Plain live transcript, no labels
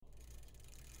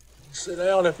Sit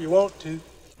down if you want to.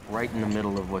 Right in the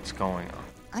middle of what's going on.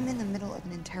 I'm in the middle of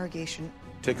an interrogation.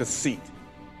 Take a seat,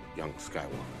 young Skywalker.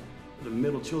 The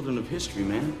middle children of history,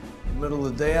 man. Middle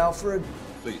of the day, Alfred.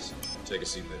 Please, take a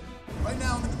seat there. Right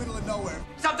now, I'm in the middle of nowhere.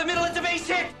 Stop the middle, it's a base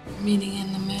hit! Meeting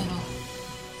in the middle.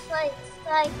 Fight.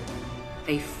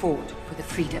 They fought for the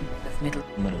freedom of Middle.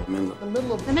 The middle of a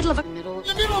middle. The middle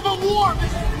of a war!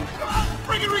 This is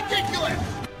freaking ridiculous!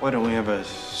 Why don't we have a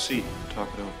seat and talk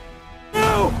it over?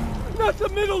 No! Not the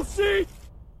middle seat!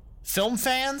 Film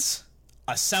fans,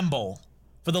 assemble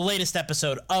for the latest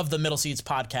episode of the Middle Seats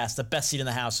podcast, the best seat in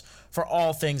the house for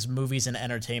all things movies and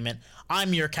entertainment.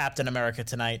 I'm your Captain America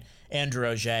tonight, Andrew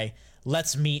Auger.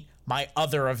 Let's meet my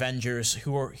other Avengers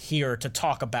who are here to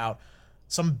talk about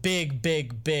some big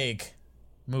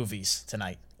movies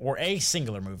tonight, or a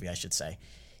singular movie, I should say.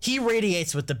 He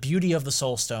radiates with the beauty of the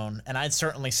Soul Stone, and I'd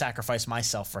certainly sacrifice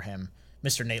myself for him,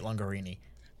 Mr. Nate Lungarini.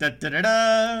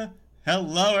 Da-da-da-da!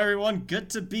 Hello, everyone. Good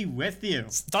to be with you.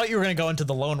 Thought you were going to go into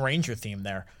the Lone Ranger theme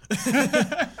there.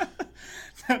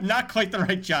 Not quite the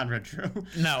right genre, Drew.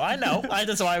 No, I know.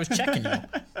 That's why I was checking you.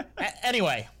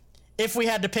 Anyway, if we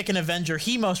had to pick an Avenger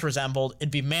he most resembled,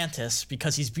 it'd be Mantis,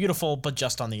 because he's beautiful, but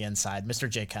just on the inside. Mr.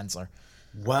 Jay Kensler.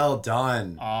 Well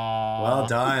done. Aww. Well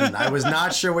done. I was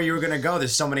not sure where you were going to go.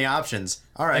 There's so many options.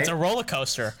 All right. It's a roller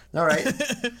coaster. All right.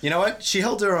 You know what? She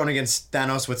held her own against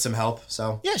Thanos with some help,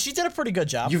 so. Yeah, she did a pretty good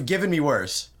job. You've given me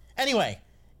worse. Anyway,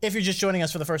 if you're just joining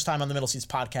us for the first time on the Middle Seats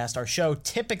podcast, our show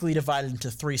typically divided into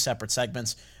 3 separate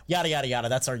segments. Yada, yada, yada.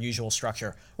 That's our usual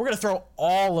structure. We're going to throw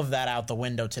all of that out the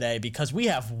window today because we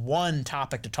have one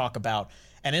topic to talk about,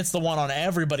 and it's the one on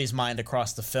everybody's mind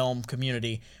across the film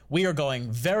community. We are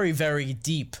going very, very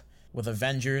deep with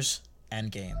Avengers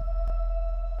Endgame.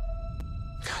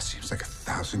 God, seems like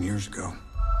 1,000 years ago.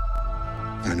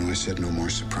 I know I said no more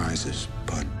surprises,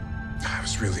 but I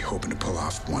was really hoping to pull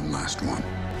off one last one.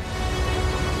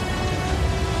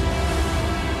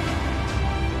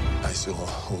 I saw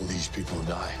all these people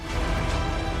die.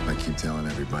 I keep telling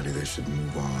everybody they should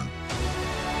move on.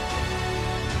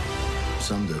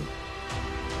 Some do,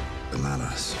 but not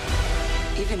us.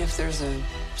 Even if there's a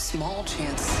small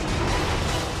chance,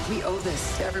 we owe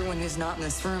this to everyone who's not in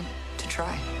this room to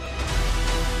try.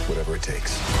 Whatever it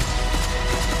takes.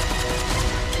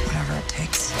 Whatever it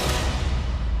takes.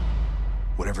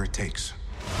 Whatever it takes.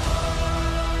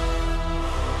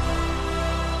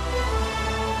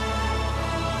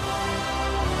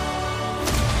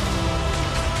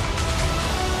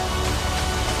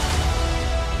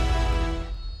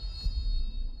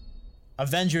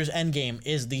 Avengers Endgame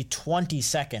is the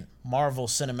 22nd Marvel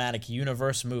Cinematic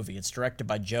Universe movie. It's directed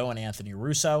by Joe and Anthony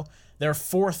Russo, their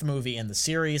 4th movie in the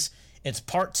series. It's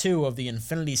part 2 of the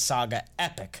Infinity Saga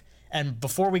epic. And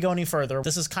before we go any further,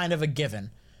 this is kind of a given.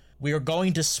 We are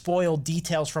going to spoil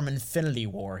details from Infinity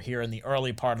War here in the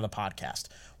early part of the podcast.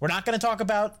 We're not going to talk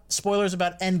about spoilers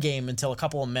about Endgame until a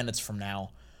couple of minutes from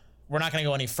now. We're not going to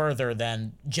go any further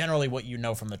than generally what you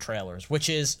know from the trailers, which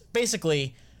is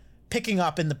basically picking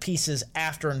up in the pieces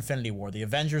after Infinity War. The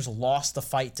Avengers lost the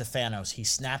fight to Thanos. He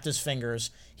snapped his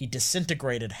fingers. He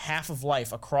disintegrated half of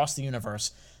life across the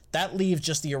universe. That leaves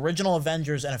just the original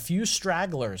Avengers and a few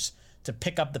stragglers to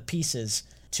pick up the pieces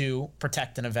to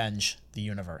protect and avenge the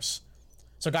universe.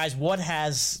 So guys, what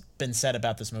has been said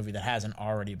about this movie that hasn't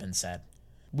already been said?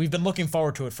 We've been looking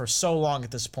forward to it for so long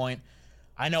at this point.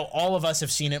 I know all of us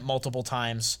have seen it multiple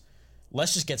times.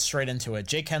 Let's just get straight into it.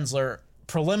 Jay Kensler,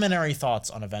 preliminary thoughts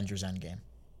on Avengers Endgame.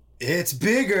 It's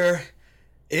bigger.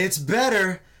 It's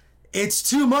better. It's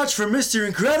too much for Mr.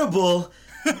 Incredible.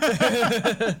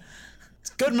 It's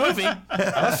a good movie. I'm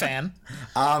a fan.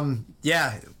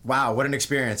 Yeah. Wow, what an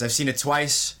experience. I've seen it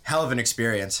twice. Hell of an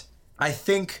experience. I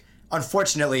think,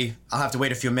 unfortunately, I'll have to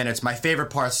wait a few minutes. My favorite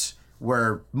parts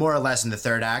were more or less in the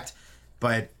third act,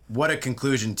 but what a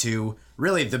conclusion to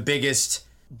really the biggest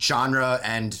genre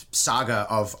and saga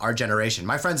of our generation.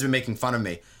 My friends have been making fun of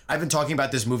me. I've been talking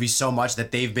about this movie so much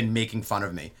that they've been making fun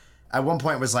of me. At one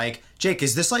point was like, Jake,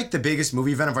 is this like the biggest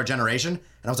movie event of our generation?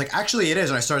 And I was like, actually it is.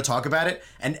 And I started talking about it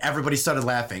and everybody started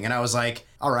laughing. And I was like,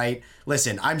 all right,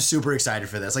 listen, I'm super excited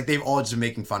for this. Like they've all just been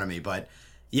making fun of me, but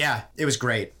yeah, it was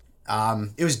great.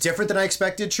 It was different than I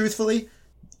expected, truthfully.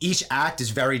 Each act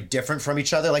is very different from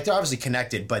each other. Like they're obviously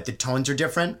connected, but the tones are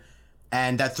different.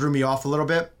 And that threw me off a little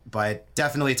bit, but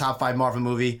definitely a top 5 Marvel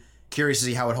movie. Curious to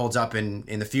see how it holds up in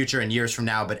the future and years from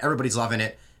now, but everybody's loving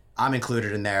it. I'm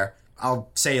included in there. I'll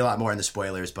say a lot more in the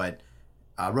spoilers, but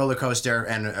roller coaster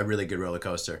and a really good roller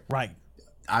coaster. Right.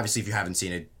 Obviously, if you haven't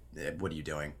seen it, what are you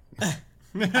doing?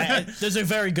 There's a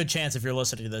very good chance if you're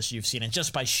listening to this, you've seen it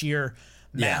just by sheer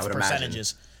math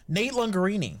percentages. Nate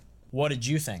Lungarini, what did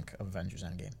you think of Avengers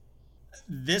Endgame?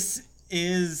 This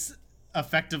is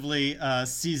effectively a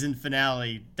season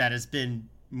finale that has been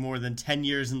more than 10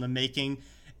 years in the making.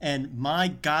 And my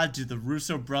God, do the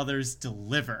Russo brothers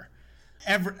deliver.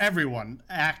 Everyone,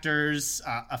 actors,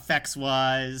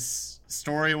 effects-wise,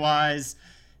 story-wise,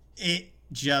 it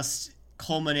just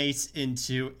culminates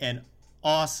into an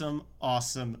awesome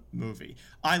movie.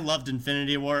 I loved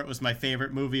Infinity War. It was my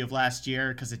favorite movie of last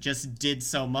year because it just did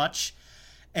so much.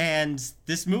 And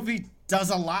this movie does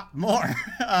a lot more.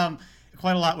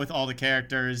 Quite a lot with all the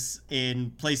characters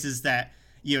in places that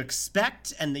you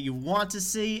expect and that you want to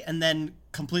see, and then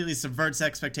completely subverts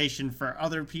expectation for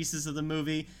other pieces of the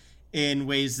movie in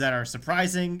ways that are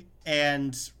surprising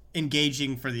and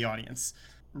engaging for the audience.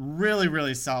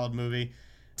 Really solid movie.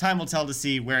 Time will tell to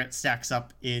see where it stacks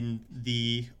up in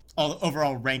all the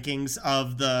overall rankings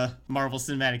of the Marvel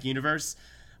Cinematic Universe,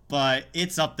 but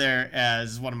it's up there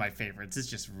as one of my favorites. It's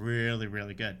just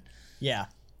really good. Yeah.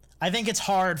 I think it's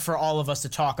hard for all of us to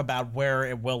talk about where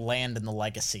it will land in the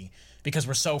legacy because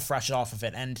we're so fresh off of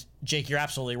it. And Jake, you're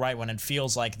absolutely right when it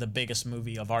feels like the biggest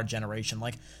movie of our generation.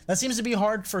 Like, that seems to be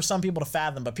hard for some people to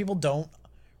fathom, but people don't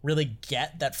really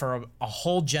get that for a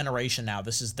whole generation now,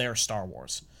 this is their Star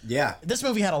Wars. Yeah. This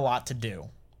movie had a lot to do.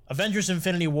 Avengers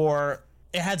Infinity War,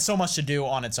 it had so much to do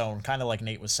on its own, kind of like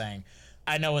Nate was saying.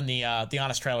 I know in the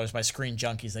Honest Trailers by Screen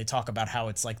Junkies, they talk about how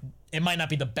it's like, it might not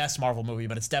be the best Marvel movie,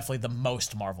 but it's definitely the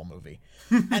most Marvel movie.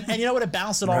 and you know what? It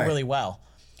balanced it all really well.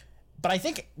 But I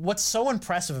think what's so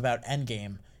impressive about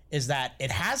Endgame is that it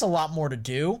has a lot more to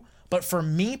do, but for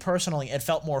me personally, it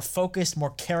felt more focused,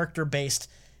 more character-based,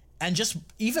 and just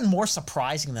even more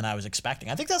surprising than I was expecting.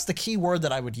 I think that's the key word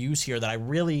that I would use here that I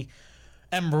really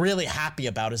am really happy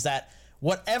about, is that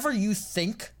whatever you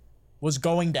think was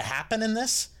going to happen in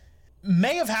this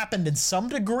may have happened in some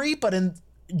degree, but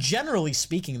generally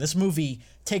speaking, this movie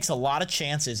takes a lot of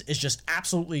chances, is just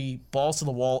absolutely balls to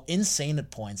the wall, insane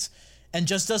at points, and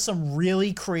just does some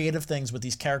really creative things with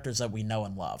these characters that we know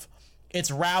and love. It's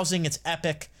rousing, it's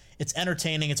epic, it's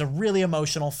entertaining, it's a really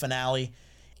emotional finale.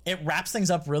 It wraps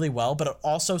things up really well, but it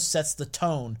also sets the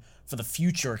tone for the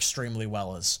future extremely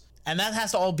well. And that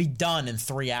has to all be done in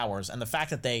 3 hours. And the fact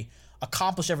that they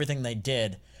accomplished everything they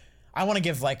did, I want to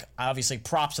give, obviously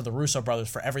props to the Russo brothers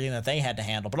for everything that they had to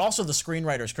handle, but also the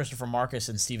screenwriters, Christopher Marcus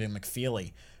and Stephen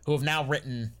McFeely, who have now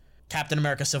written Captain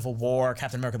America Civil War,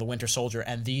 Captain America the Winter Soldier,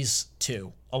 and these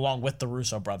two, along with the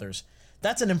Russo brothers.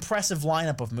 That's an impressive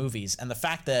lineup of movies, and the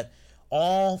fact that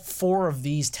all four of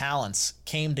these talents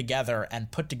came together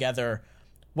and put together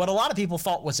what a lot of people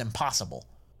thought was impossible.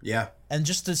 Yeah. And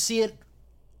just to see it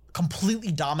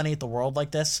completely dominate the world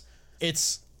like this,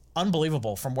 it's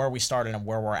unbelievable from where we started and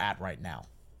where we're at right now.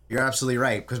 You're absolutely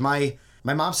right, because my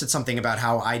mom said something about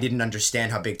how I didn't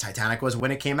understand how big Titanic was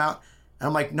when it came out. And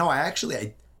I'm like, no, I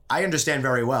understand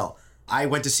very well. I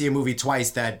went to see a movie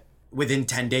twice that within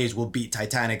 10 days will beat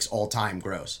Titanic's all-time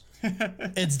gross.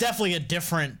 It's definitely a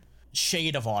different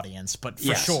shade of audience, but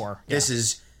for sure. This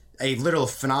is a literal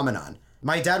phenomenon.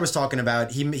 My dad was talking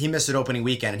about, he missed it opening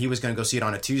weekend and he was going to go see it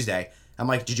on a Tuesday. I'm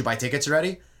like, did you buy tickets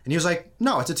already? And he was like,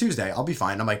 no, it's a Tuesday. I'll be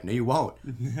fine. I'm like, no, you won't.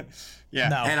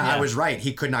 I was right.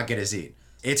 He could not get a seat.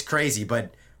 It's crazy,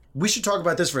 but we should talk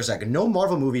about this for a second. No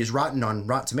Marvel movie is rotten on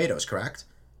Rotten Tomatoes, correct?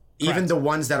 Even the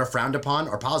ones that are frowned upon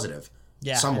are positive.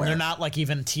 Yeah, somewhere. And they're not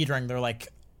even teetering. They're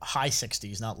high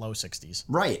 60s, not low 60s.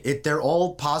 Right. They're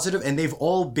all positive, and they've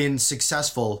all been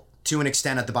successful to an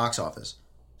extent at the box office.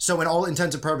 So in all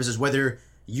intents and purposes, whether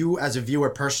you as a viewer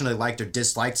personally liked or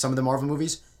disliked some of the Marvel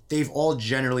movies, they've all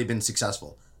generally been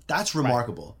successful. That's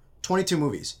remarkable. Right. 22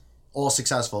 movies, all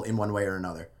successful in one way or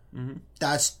another. Mm-hmm.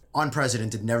 That's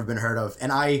unprecedented, never been heard of.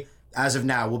 And I, as of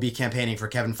now, will be campaigning for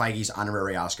Kevin Feige's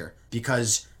honorary Oscar,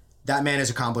 because that man has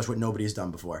accomplished what nobody has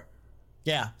done before.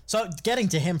 Yeah. So getting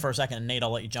to him for a second, and Nate, I'll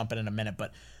let you jump in a minute,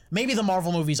 but maybe the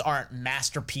Marvel movies aren't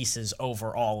masterpieces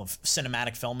overall of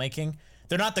cinematic filmmaking.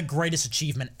 They're not the greatest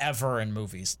achievement ever in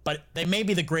movies, but they may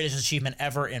be the greatest achievement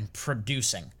ever in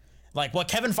producing. Like, what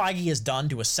Kevin Feige has done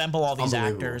to assemble all these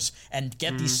actors and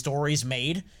get these stories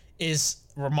made is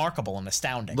remarkable and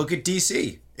astounding. Look at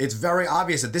DC. It's very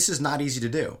obvious that this is not easy to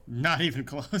do. Not even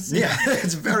close. Yeah,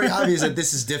 it's very obvious that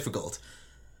this is difficult.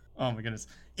 Oh my goodness.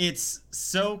 It's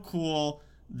so cool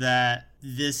that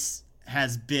this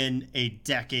has been a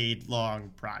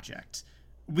decade-long project.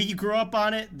 We grew up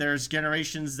on it. There's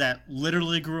generations that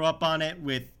literally grew up on it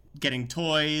with getting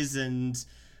toys and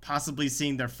possibly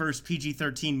seeing their first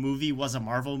PG-13 movie was a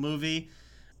Marvel movie.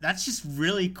 That's just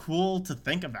really cool to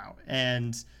think about.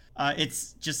 And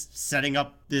it's just setting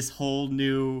up this whole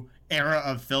new era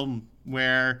of film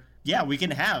where, yeah, we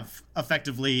can have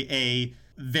effectively a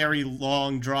very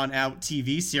long, drawn-out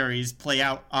TV series play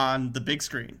out on the big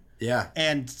screen. Yeah.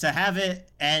 And to have it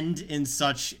end in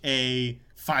such a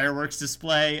fireworks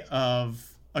display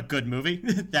of a good movie,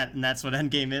 and that's what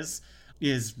Endgame is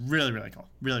really, really cool.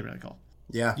 Really, really cool.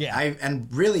 Yeah. And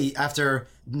really, after,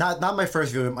 not my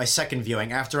first viewing, my second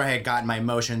viewing, after I had gotten my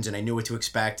emotions and I knew what to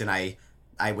expect and I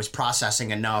was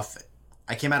processing enough,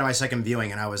 I came out of my second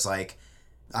viewing and I was like,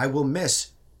 I will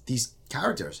miss these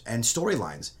characters and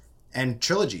storylines and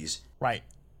trilogies. Right.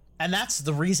 And that's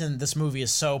the reason this movie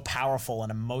is so powerful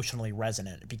and emotionally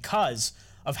resonant, because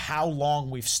of how long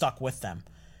we've stuck with them.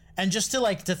 And just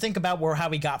to think about how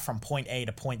we got from point A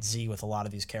to point Z with a lot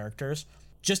of these characters,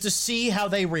 just to see how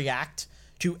they react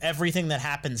to everything that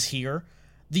happens here,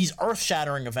 these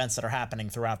earth-shattering events that are happening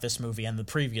throughout this movie and the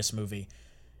previous movie,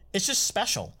 it's just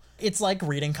special. It's like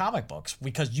reading comic books,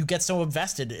 because you get so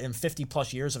invested in 50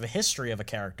 plus years of a history of a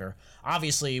character.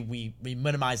 Obviously, we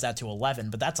minimize that to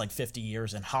 11, but that's like 50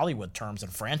 years in Hollywood terms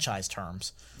and franchise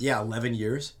terms. Yeah, 11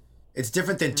 years. It's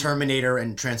different than Terminator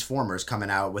and Transformers coming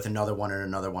out with another one and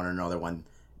another one and another one.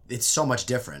 It's so much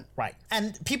different. Right.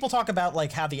 And people talk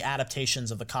about how the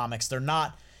adaptations of the comics, they're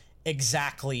not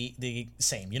exactly the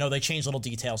same. They change little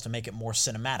details to make it more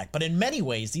cinematic. But in many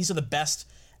ways, these are the best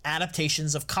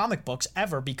adaptations of comic books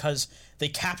ever, because they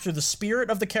capture the spirit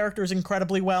of the characters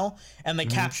incredibly well, and they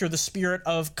capture the spirit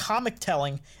of comic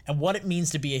telling and what it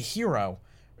means to be a hero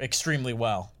extremely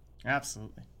well.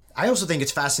 Absolutely. I also think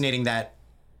it's fascinating that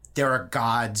there are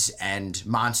gods and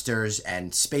monsters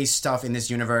and space stuff in this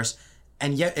universe,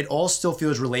 and yet it all still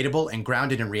feels relatable and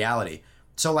grounded in reality.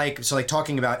 So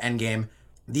talking about Endgame,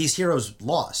 these heroes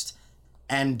lost,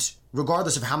 and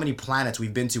regardless of how many planets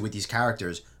we've been to with these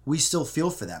characters, we still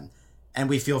feel for them, and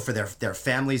we feel for their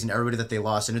families and everybody that they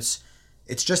lost. And it's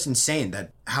just insane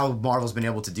that how Marvel's been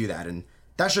able to do that. And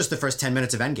that's just the first 10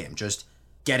 minutes of Endgame, just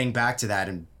getting back to that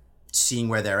and seeing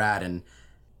where they're at and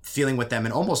feeling with them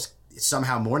and almost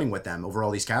somehow mourning with them over all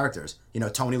these characters.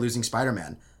 Tony losing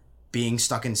Spider-Man, being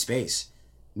stuck in space,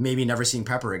 maybe never seeing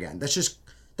Pepper again.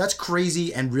 That's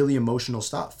crazy and really emotional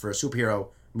stuff for a superhero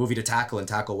movie to tackle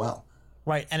well.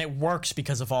 Right, and it works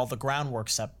because of all the groundwork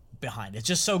set behind it. It's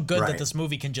just so good that this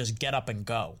movie can just get up and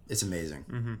go. It's amazing.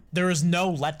 Mm-hmm. There is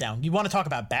no letdown. You want to talk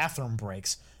about bathroom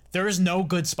breaks. There is no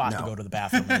good spot to go to the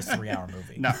bathroom in this 3-hour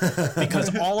movie. No.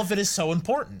 Because all of it is so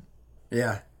important.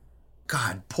 Yeah.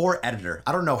 God, poor editor.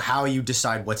 I don't know how you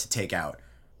decide what to take out.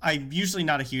 I'm usually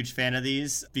not a huge fan of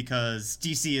these because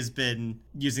DC has been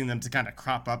using them to kind of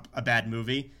crop up a bad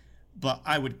movie. But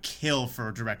I would kill for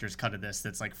a director's cut of this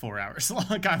that's like 4 hours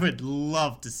long. I would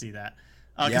love to see that.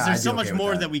 Because there's so much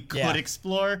more that we could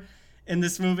explore in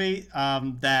this movie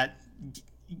that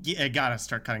I gotta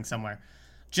start cutting somewhere.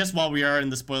 Just while we are in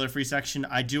the spoiler-free section,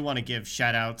 I do want to give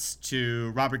shout-outs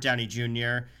to Robert Downey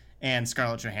Jr. and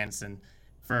Scarlett Johansson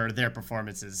for their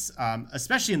performances,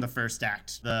 especially in the first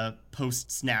act, the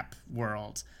post-snap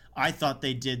world. I thought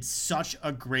they did such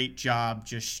a great job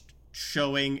just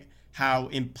showing how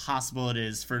impossible it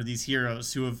is for these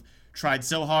heroes who have tried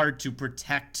so hard to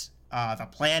protect the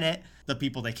planet, the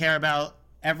people they care about,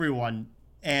 everyone,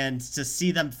 and to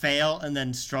see them fail and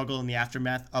then struggle in the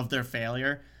aftermath of their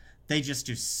failure. They just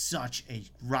do such a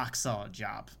rock-solid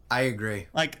job. I agree.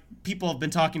 People have been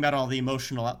talking about all the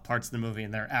emotional parts of the movie,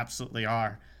 and there absolutely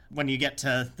are. When you get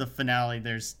to the finale,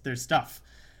 there's stuff.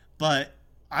 But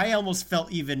I almost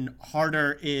felt even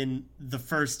harder in the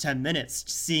first 10 minutes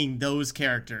seeing those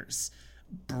characters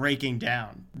breaking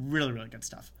down. Really, really good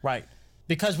stuff. Right.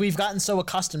 Because we've gotten so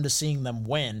accustomed to seeing them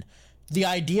win, the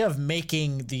idea of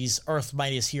making these Earth's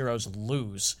Mightiest Heroes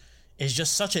lose is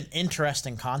just such an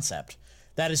interesting concept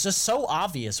that is just so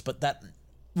obvious, but that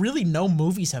really no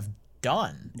movies have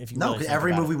done. If you no, really because think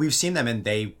every about movie it. We've seen them in,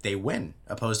 they win,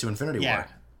 opposed to Infinity War.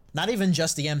 Not even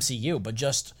just the MCU, but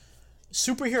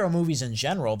superhero movies in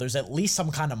general, there's at least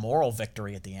some kind of moral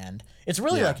victory at the end. It's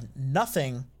really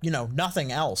nothing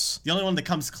else. The only one that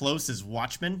comes close is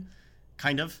Watchmen,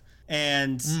 kind of.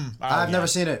 And I've never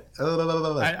seen it.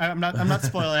 I'm not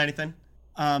spoiling anything.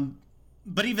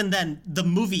 But even then, the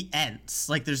movie ends.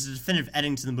 There's a definitive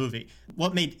ending to the movie.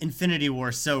 What made Infinity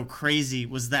War so crazy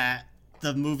was that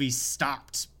the movie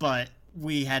stopped, but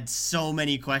we had so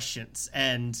many questions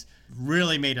and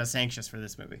really made us anxious for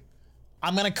this movie.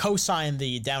 I'm going to co-sign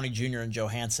the Downey Jr. and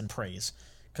Johansson praise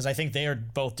because I think they are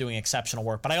both doing exceptional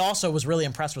work. But I also was really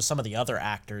impressed with some of the other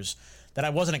actors that I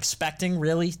wasn't expecting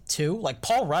really to.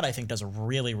 Paul Rudd, I think, does a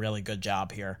really, really good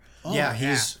job here.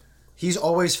 He's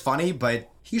always funny, but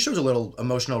he shows a little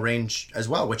emotional range as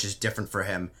well, which is different for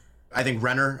him. I think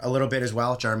Renner a little bit as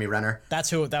well, Jeremy Renner.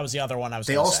 That was the other one I was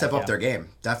They all step up their game,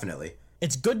 definitely.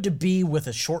 It's good to be with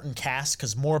a shortened cast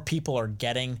because more people are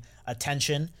getting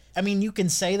attention. I mean, you can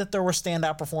say that there were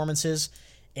standout performances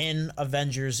in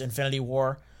Avengers Infinity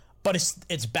War, but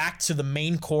it's back to the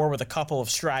main core with a couple of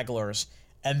stragglers,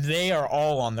 and they are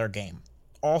all on their game.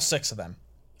 All 6 of them.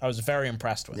 I was very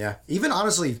impressed with. Yeah. Even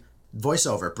honestly,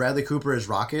 voiceover. Bradley Cooper as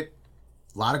Rocket.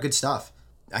 A lot of good stuff.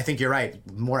 I think you're right.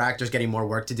 More actors getting more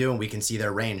work to do, and we can see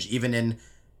their range. Even in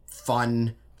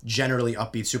fun, generally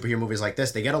upbeat superhero movies like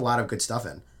this, they get a lot of good stuff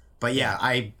in. But yeah,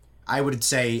 I would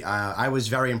say I was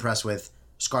very impressed with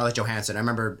Scarlett Johansson. I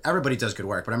remember everybody does good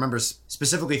work, but I remember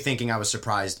specifically thinking I was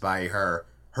surprised by her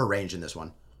range in this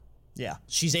one. Yeah,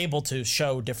 she's able to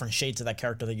show different shades of that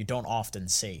character that you don't often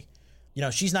see. You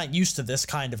know, she's not used to this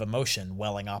kind of emotion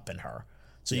welling up in her.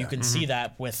 So you can see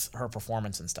that with her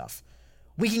performance and stuff.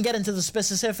 We can get into the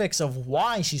specifics of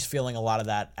why she's feeling a lot of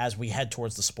that as we head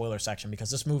towards the spoiler section, because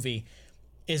this movie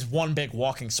is one big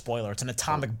walking spoiler. It's an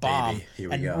atomic bomb,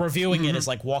 and reviewing it is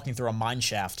like walking through a mine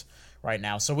shaft right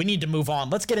now. So we need to move on.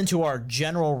 Let's get into our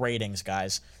general ratings,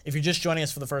 guys. If you're just joining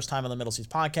us for the first time on the Middle Seats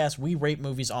podcast, we rate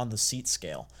movies on the seat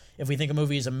scale. If we think a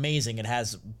movie is amazing, it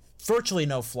has virtually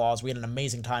no flaws, we had an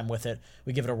amazing time with it,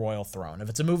 we give it a royal throne. If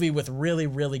it's a movie with really,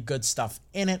 really good stuff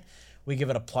in it, we give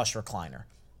it a plush recliner.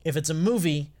 If it's a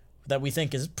movie that we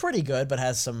think is pretty good but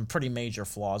has some pretty major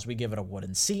flaws, we give it a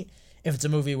wooden seat. If it's a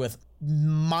movie with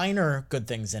minor good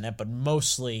things in it but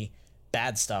mostly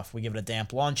bad stuff, we give it a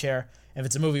damp lawn chair. If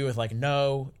it's a movie with like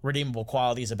no redeemable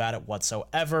qualities about it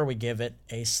whatsoever, we give it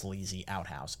a sleazy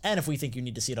outhouse. And if we think you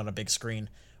need to see it on a big screen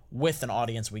with an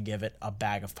audience, we give it a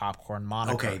bag of popcorn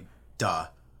moniker. Okay, duh.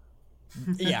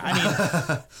 Yeah, I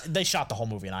mean, they shot the whole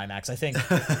movie in IMAX. I think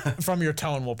from your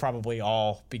tone, we'll probably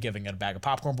all be giving it a bag of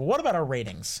popcorn. But what about our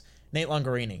ratings? Nate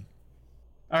Longarini.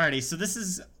 Alrighty, so this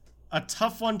is a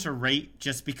tough one to rate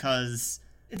just because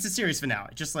it's a series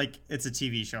finale, just like it's a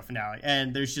TV show finale.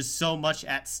 And there's just so much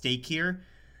at stake here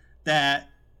that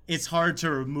it's hard to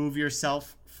remove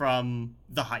yourself from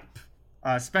the hype,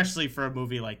 especially for a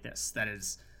movie like this that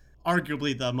is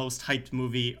arguably the most hyped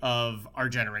movie of our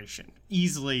generation,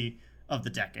 easily of the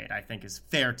decade, I think is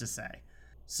fair to say.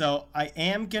 So I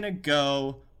am going to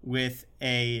go with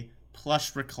a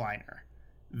plush recliner.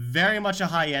 Very much a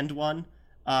high-end one.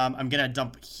 I'm going to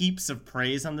dump heaps of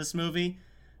praise on this movie,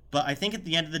 but I think at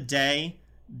the end of the day,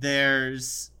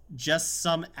 there's just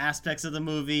some aspects of the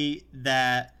movie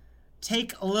that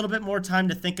take a little bit more time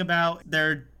to think about.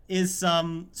 There is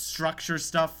some structure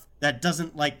stuff that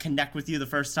doesn't like connect with you the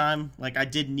first time. Like I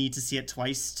did need to see it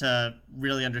twice to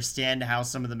really understand how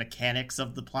some of the mechanics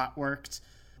of the plot worked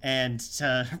and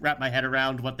to wrap my head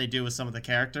around what they do with some of the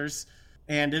characters.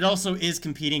 And it also is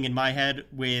competing in my head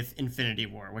with Infinity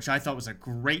War, which I thought was a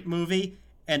great movie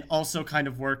and also kind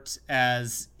of worked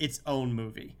as its own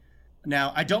movie.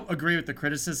 Now, I don't agree with the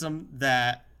criticism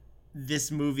that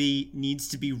this movie needs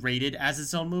to be rated as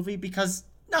its own movie because,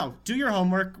 no, do your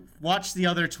homework, watch the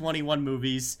other 21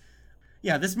 movies.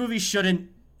 Yeah, this movie shouldn't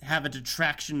have a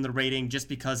detraction in the rating just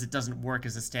because it doesn't work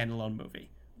as a standalone movie.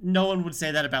 No one would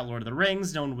say that about Lord of the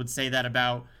Rings. No one would say that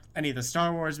about any of the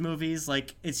Star Wars movies.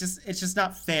 Like, it's just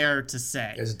not fair to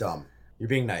say. It's dumb. You're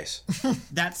being nice.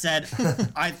 That said,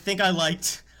 I think I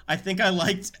liked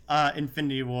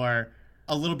Infinity War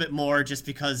a little bit more just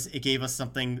because it gave us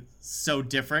something so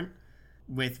different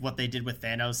with what they did with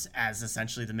Thanos as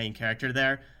essentially the main character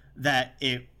there that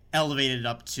it elevated it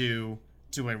up to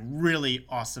a really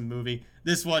awesome movie.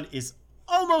 This one is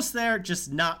almost there,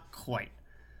 just not quite.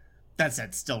 That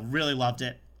said, still really loved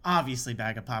it. Obviously,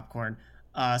 bag of popcorn.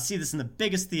 See this in the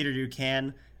biggest theater you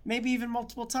can, maybe even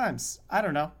multiple times. I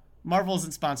don't know. Marvel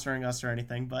isn't sponsoring us or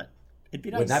anything, but it'd be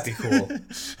nice. Wouldn't that be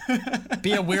cool?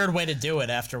 Be a weird way to do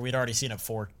it after we'd already seen it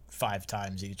 4-5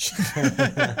 times each.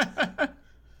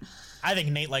 I think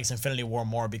Nate likes Infinity War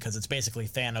more because it's basically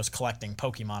Thanos collecting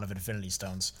Pokemon of Infinity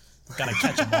Stones. Gotta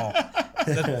catch them all.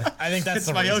 I think that's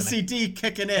it's my reasoning. OCD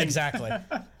kicking in. Exactly.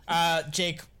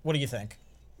 Jake, what do you think?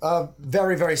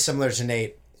 Very, very similar to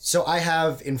Nate. So I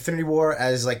have Infinity War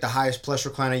as like the highest plush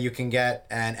recliner you can get,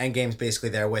 and Endgame's basically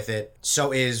there with it.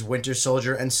 So is Winter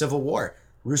Soldier and Civil War.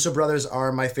 Russo brothers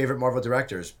are my favorite Marvel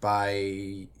directors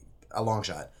by a long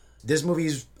shot. This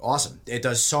movie's awesome. It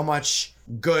does so much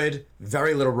good,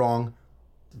 very little wrong.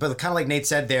 But kind of like Nate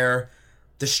said there,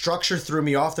 the structure threw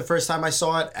me off the first time I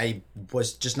saw it. I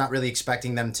was just not really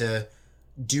expecting them to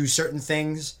do certain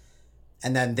things.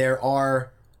 And then there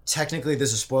are, technically this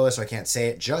is a spoiler, so I can't say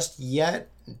it just yet.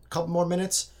 A couple more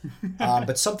minutes.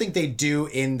 But something they do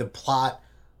in the plot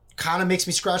kind of makes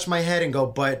me scratch my head and go,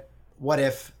 but what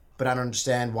if? But I don't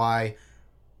understand why.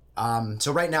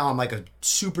 So right now I'm like a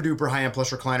super duper high-end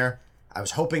plush recliner. I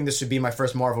was hoping this would be my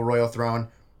first Marvel Royal Throne.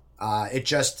 It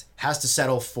just has to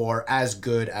settle for as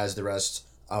good as the rest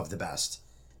of the best.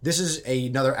 This is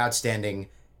another outstanding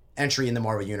entry in the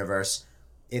Marvel Universe.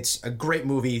 It's a great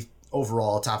movie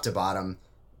overall, top to bottom.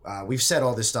 We've said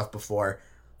all this stuff before.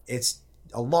 It's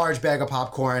a large bag of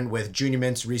popcorn with Junior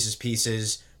Mints, Reese's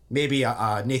Pieces, maybe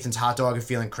Nathan's hot dog if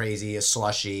feeling crazy, a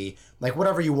slushie, like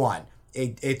whatever you want.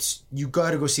 It's you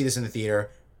got to go see this in the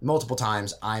theater multiple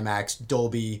times, IMAX,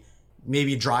 Dolby,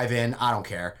 maybe drive-in. I don't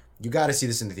care. You got to see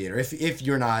this in the theater. If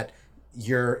you're not,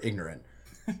 you're ignorant.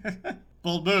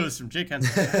 Bold moves from Jake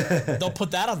Henson. They'll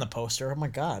put that on the poster. Oh my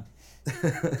god.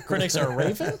 Critics are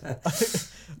raving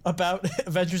about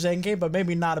Avengers Endgame, but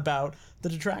maybe not about the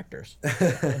detractors.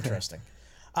 Interesting.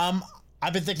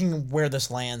 I've been thinking where this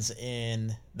lands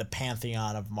in the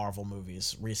pantheon of Marvel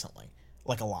movies recently,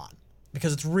 like a lot,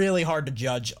 because it's really hard to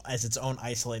judge as its own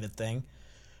isolated thing.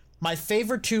 My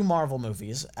favorite two Marvel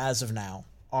movies, as of now,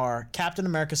 are Captain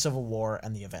America Civil War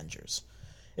and The Avengers.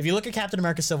 If you look at Captain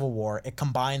America Civil War, it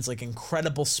combines like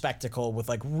incredible spectacle with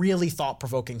like really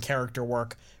thought-provoking character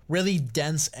work, really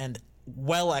dense and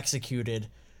well-executed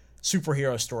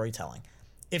superhero storytelling.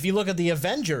 If you look at The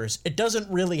Avengers, it doesn't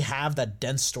really have that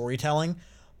dense storytelling,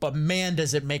 but man,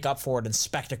 does it make up for it in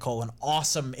spectacle and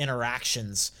awesome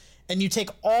interactions. And you take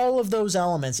all of those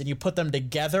elements and you put them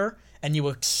together and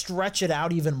you stretch it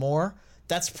out even more.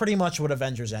 That's pretty much what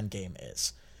Avengers Endgame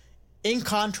is. In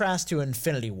contrast to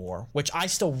Infinity War, which I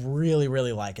still really,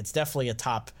 really like. It's definitely a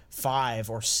top 5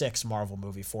 or 6 Marvel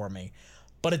movie for me.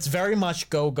 But it's very much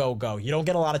go, go, go. You don't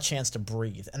get a lot of chance to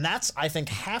breathe. And that's, I think,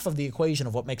 half of the equation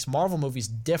of what makes Marvel movies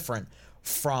different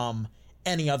from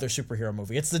any other superhero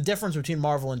movie. It's the difference between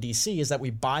Marvel and DC is that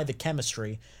we buy the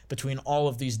chemistry between all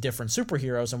of these different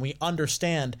superheroes and we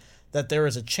understand that there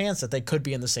is a chance that they could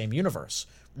be in the same universe.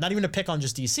 Not even to pick on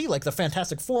just DC, like the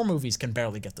Fantastic Four movies can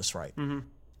barely get this right. Mm-hmm.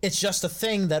 It's just a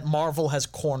thing that Marvel has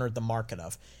cornered the market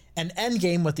of. And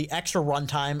Endgame, with the extra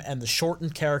runtime and the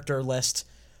shortened character list,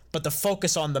 but the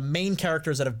focus on the main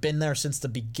characters that have been there since the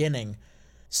beginning,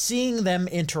 seeing them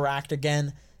interact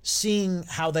again, seeing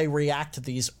how they react to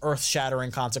these earth-shattering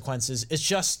consequences,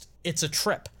 it's a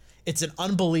trip. It's an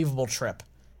unbelievable trip.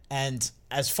 And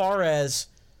as far as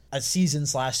a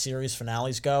season/series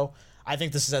finales go, I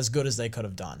think this is as good as they could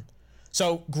have done.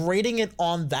 So grading it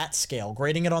on that scale,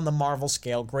 grading it on the Marvel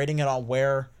scale, grading it on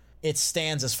where it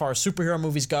stands as far as superhero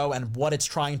movies go and what it's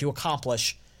trying to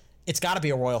accomplish, it's got to be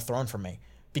a royal throne for me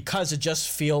because it just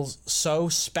feels so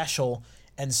special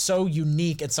and so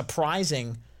unique and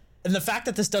surprising. And the fact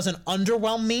that this doesn't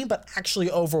underwhelm me but actually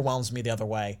overwhelms me the other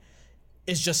way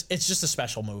is it's just a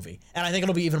special movie. And I think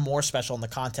it'll be even more special in the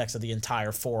context of the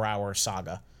entire 4-hour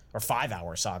saga, or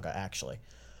 5-hour saga, actually.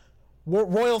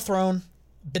 Royal Throne,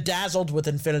 bedazzled with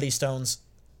Infinity Stones.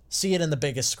 See it in the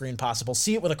biggest screen possible.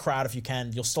 See it with a crowd if you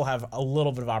can. You'll still have a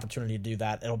little bit of opportunity to do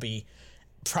that. It'll be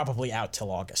probably out till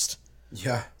August.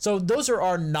 Yeah. So those are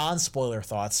our non-spoiler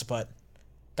thoughts, but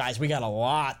guys, we got a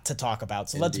lot to talk about.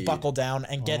 So Let's buckle down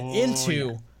and get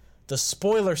into the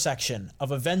spoiler section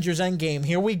of Avengers Endgame.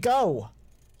 Here we go.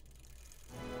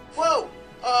 Whoa!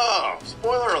 Oh,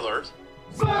 spoiler alert.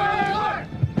 Spoiler alert!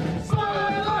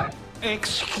 Spoiler alert!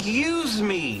 Excuse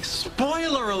me,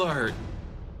 spoiler alert!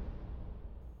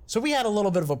 So we had a little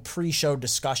bit of a pre-show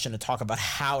discussion to talk about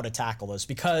how to tackle this,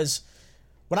 because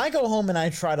when I go home and I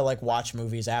try to watch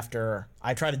movies after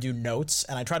I try to do notes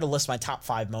and I try to list my top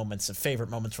 5 moments of favorite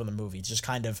moments from the movie, just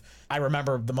kind of, I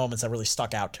remember the moments that really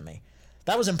stuck out to me.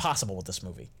 That was impossible with this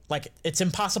movie. It's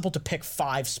impossible to pick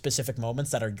 5 specific moments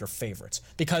that are your favorites,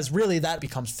 because really that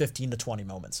becomes 15 to 20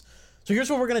 moments. So here's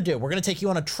what we're going to do. We're going to take you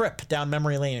on a trip down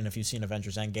memory lane if you've seen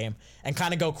Avengers Endgame and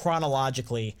kind of go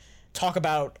chronologically, talk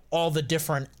about all the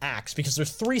different acts, because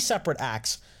there's 3 separate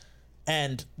acts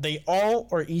and they all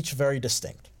are each very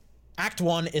distinct. Act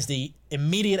 1 is the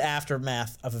immediate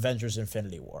aftermath of Avengers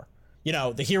Infinity War. You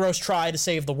know, the heroes try to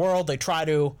save the world. They try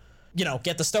to,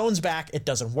 get the stones back. It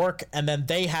doesn't work. And then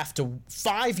they have to,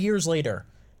 5 years later,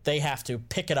 they have to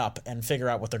pick it up and figure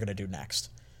out what they're going to do next.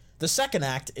 The second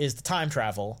act is the time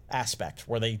travel aspect,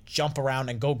 where they jump around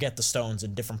and go get the stones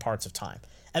in different parts of time.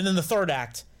 And then the third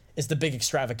act is the big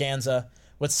extravaganza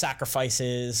with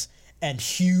sacrifices and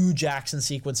huge action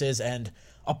sequences and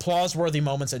applause-worthy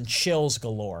moments and chills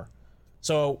galore.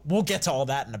 So we'll get to all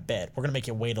that in a bit. We're going to make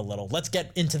you wait a little. Let's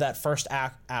get into that first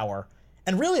hour.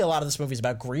 And really, a lot of this movie is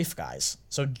about grief, guys.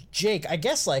 So, Jake, I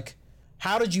guess,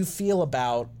 how did you feel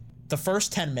about the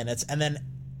first 10 minutes and then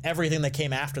everything that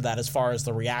came after that as far as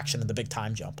the reaction and the big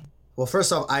time jump? Well,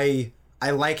 first off, I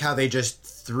like how they just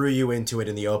threw you into it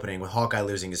in the opening with Hawkeye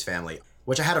losing his family,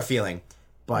 which I had a feeling,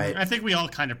 but I think we all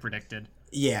kind of predicted.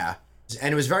 Yeah,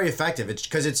 and it was very effective. It's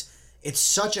because it's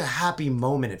such a happy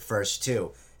moment at first,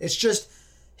 too. It's just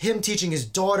him teaching his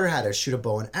daughter how to shoot a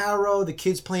bow and arrow, the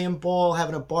kids playing ball,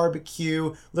 having a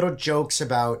barbecue, little jokes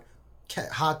about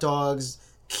hot dogs,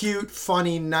 cute,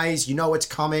 funny, nice, you know what's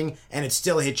coming, and it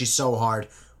still hits you so hard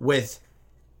with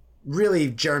really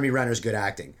Jeremy Renner's good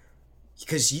acting.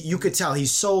 Because you could tell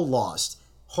he's so lost.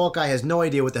 Hawkeye has no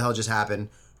idea what the hell just happened,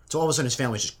 so all of a sudden his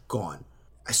family's just gone.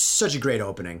 It's such a great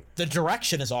opening. The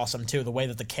direction is awesome, too, the way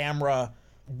that the camera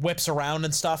whips around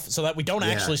and stuff, so that we don't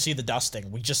actually see the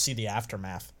dusting, we just see the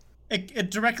aftermath.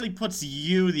 It directly puts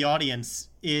you, the audience,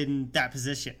 in that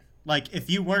position. Like, if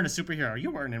you weren't a superhero,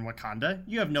 you weren't in Wakanda,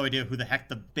 you have no idea who the heck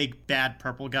the big bad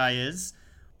purple guy is,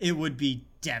 it would be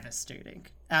devastating.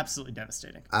 Absolutely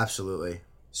devastating. Absolutely.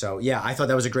 So, yeah, I thought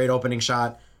that was a great opening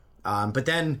shot. But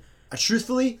then,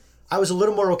 truthfully, I was a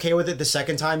little more okay with it the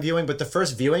second time viewing, but the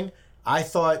first viewing, I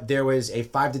thought there was a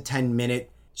 5 to 10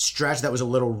 minute stretch that was a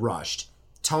little rushed.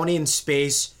 Tony in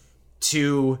space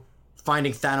to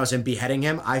finding Thanos and beheading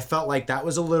him, I felt like that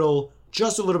was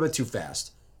just a little bit too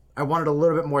fast. I wanted a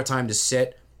little bit more time to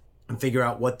sit and figure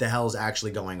out what the hell's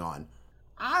actually going on.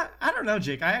 I don't know,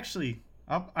 Jake.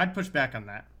 I'd push back on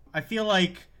that. I feel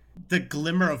like the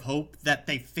glimmer of hope that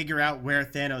they figure out where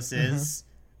Thanos is,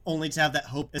 only to have that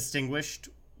hope extinguished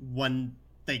when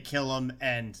they kill him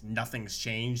and nothing's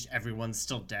changed, everyone's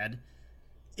still dead,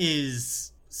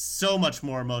 is so much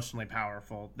more emotionally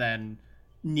powerful than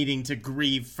needing to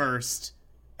grieve first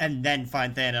and then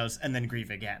find Thanos and then grieve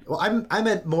again. Well, I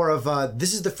meant more of,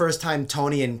 this is the first time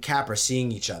Tony and Cap are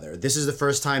seeing each other. This is the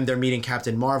first time they're meeting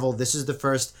Captain Marvel. This is the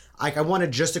first, I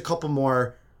wanted just a couple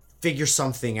more figure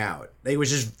something out. It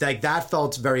was just, like, that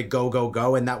felt very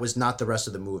go, and that was not the rest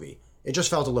of the movie. It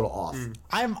just felt a little off.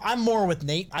 I'm more with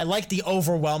Nate. I like the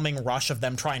overwhelming rush of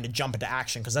them trying to jump into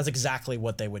action, because that's exactly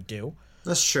what they would do.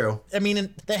 That's true. I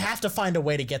mean, they have to find a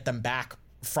way to get them back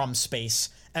from space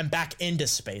and back into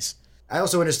space. I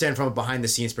also understand from a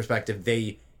behind-the-scenes perspective,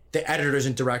 the editors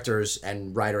and directors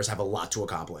and writers have a lot to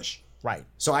accomplish. Right.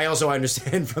 So I also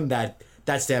understand from that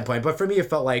standpoint. But for me, it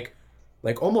felt like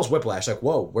almost whiplash. Like,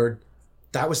 whoa,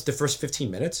 that was the first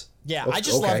 15 minutes? Yeah, I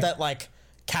just love that, like,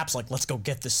 Cap's like, let's go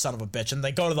get this son of a bitch. And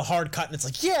they go to the hard cut, and it's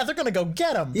like, yeah, they're going to go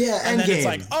get him. Yeah, and then Endgame. it's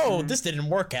like, oh, this didn't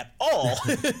work at all.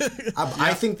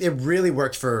 I think it really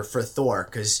worked for Thor,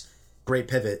 because great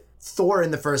pivot. Thor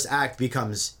in the first act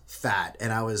becomes fat,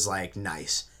 and I was like,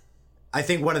 nice. I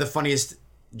think one of the funniest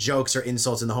jokes or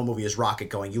insults in the whole movie is Rocket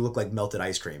going, you look like melted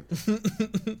ice cream.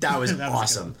 That was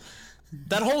awesome.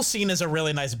 That whole scene is a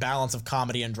really nice balance of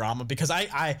comedy and drama, because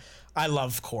I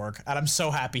love Korg, and I'm so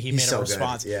happy he made a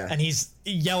response. Good, yeah. And he's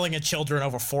yelling at children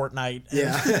over Fortnite.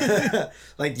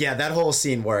 Yeah. That whole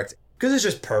scene worked, because it's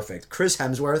just perfect. Chris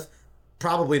Hemsworth,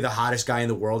 probably the hottest guy in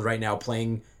the world right now,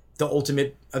 playing the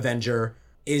ultimate Avenger,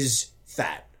 is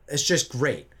fat. It's just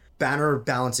great. Banner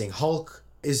balancing Hulk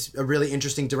is a really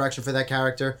interesting direction for that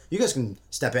character. You guys can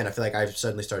step in. I feel like I've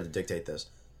suddenly started to dictate this.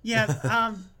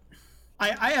 Yeah,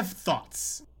 I have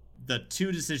thoughts. The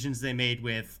two decisions they made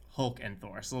with Hulk and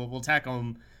Thor. So we'll tackle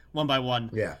them one by one.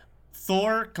 Yeah.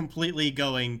 Thor completely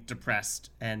going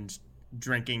depressed and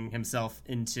drinking himself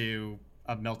into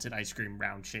a melted ice cream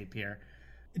round shape here.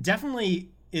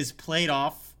 Definitely is played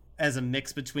off as a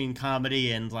mix between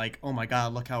comedy and like, oh my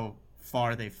god, look how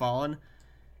far they've fallen.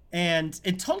 And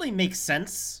it totally makes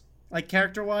sense, like,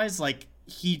 character-wise. Like,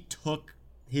 he took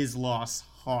his loss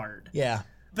hard. Yeah.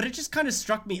 But it just kind of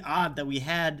struck me odd that we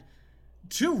had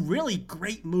two really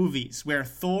great movies where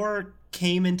Thor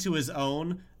came into his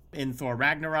own, in Thor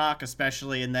Ragnarok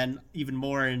especially, and then even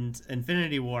more in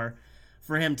Infinity War,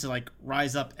 for him to, like,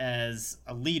 rise up as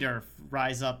a leader,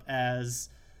 rise up as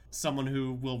someone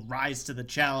who will rise to the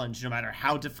challenge no matter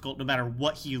how difficult, no matter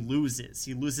what he loses.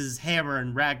 He loses his hammer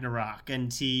in Ragnarok,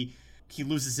 and he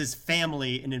loses his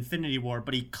family in Infinity War,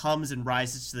 but he comes and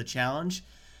rises to the challenge.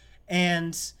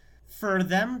 And for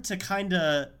them to kind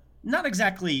of not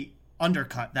exactly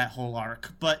undercut that whole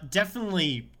arc, but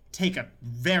definitely take a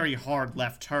very hard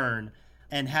left turn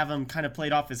and have him kind of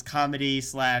played off as comedy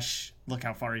 / look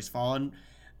how far he's fallen,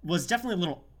 was definitely a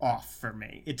little off for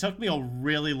me. It took me a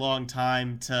really long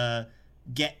time to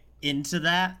get into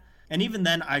that. And even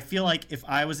then, I feel like if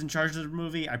I was in charge of the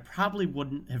movie, I probably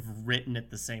wouldn't have written it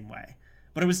the same way.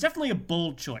 But it was definitely a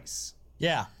bold choice.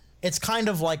 Yeah. It's kind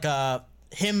of like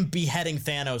him beheading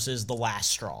Thanos is the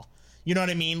last straw. You know what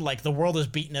I mean? Like, the world is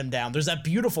beating him down. There's that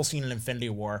beautiful scene in Infinity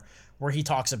War where he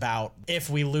talks about, if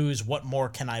we lose, what more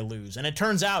can I lose? And it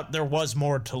turns out there was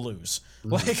more to lose.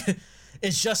 Like,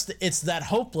 it's that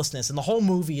hopelessness. And the whole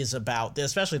movie is about,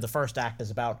 especially the first act,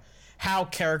 is about how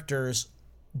characters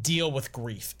deal with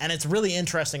grief. And it's really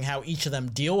interesting how each of them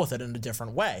deal with it in a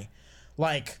different way.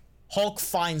 Like, Hulk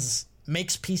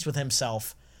makes peace with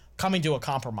himself, coming to a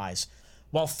compromise.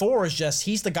 While Thor is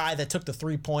he's the guy that took the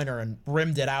 3-pointer and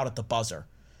rimmed it out at the buzzer.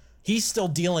 He's still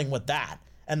dealing with that.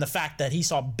 And the fact that he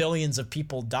saw billions of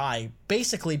people die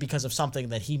basically because of something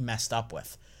that he messed up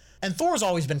with. And Thor's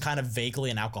always been kind of vaguely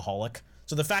an alcoholic.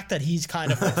 So the fact that he's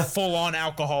kind of like full-on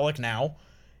alcoholic now,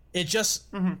 it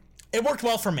worked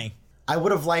well for me. I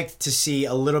would have liked to see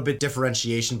a little bit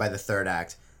differentiation by the third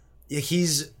act.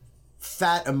 He's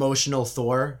fat, emotional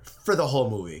Thor for the whole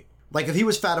movie. Like, if he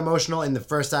was fat, emotional in the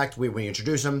first act, when you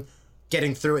introduce him,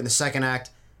 getting through it in the second act,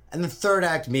 and the third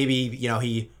act, maybe,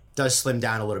 he does slim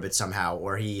down a little bit somehow,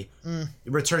 or he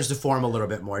returns to form a little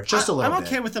bit more, a little bit. I'm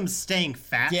okay with him staying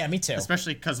fat. Yeah, me too.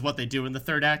 Especially because what they do in the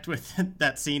third act with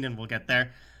that scene, and we'll get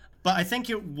there. But I think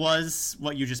it was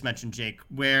what you just mentioned, Jake,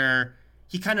 where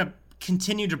he kind of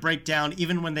continued to break down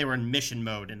even when they were in mission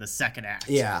mode in the second act.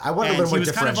 Yeah, I want a little more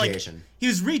differentiation. Kind of he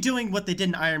was redoing what they did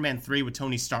in Iron Man 3 with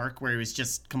Tony Stark, where he was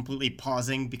just completely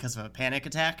pausing because of a panic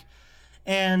attack.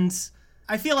 And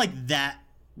I feel like that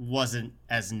wasn't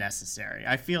as necessary.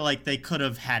 I feel like they could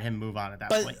have had him move on at that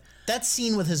point. That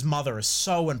scene with his mother is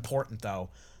so important, though,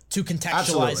 to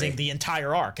contextualizing the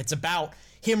entire arc. It's about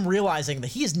him realizing that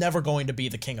he is never going to be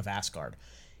the king of Asgard.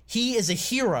 He is a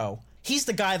hero. He's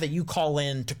the guy that you call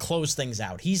in to close things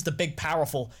out. He's the big,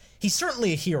 powerful. He's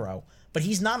certainly a hero, but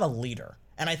he's not a leader.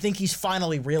 And I think he's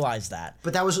finally realized that.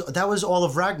 But that was all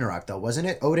of Ragnarok, though, wasn't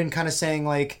it? Odin kind of saying,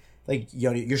 like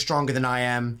you're stronger than I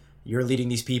am. You're leading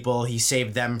these people. He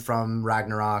saved them from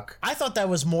Ragnarok. I thought that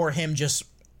was more him just...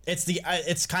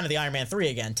 It's kind of the Iron Man 3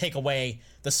 again. Take away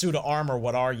the suit of armor,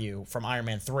 what are you, from Iron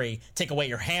Man 3. Take away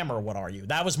your hammer, what are you.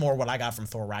 That was more what I got from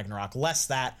Thor Ragnarok. Less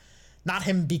that... Not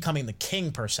him becoming the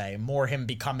king, per se. More him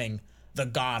becoming the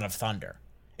god of thunder.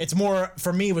 It's more...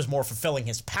 For me, it was more fulfilling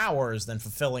his powers than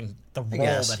fulfilling the role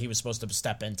that he was supposed to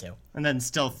step into. And then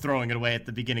still throwing it away at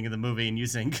the beginning of the movie and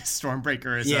using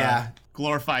Stormbreaker as a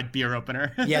glorified beer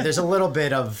opener. Yeah, there's a little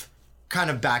bit of kind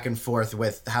of back and forth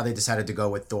with how they decided to go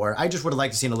with Thor. I just would have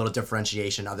liked to see a little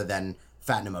differentiation other than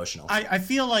fat and emotional. I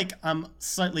feel like I'm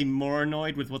slightly more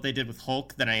annoyed with what they did with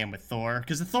Hulk than I am with Thor,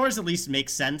 because the Thors at least make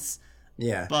sense.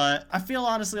 Yeah. But I feel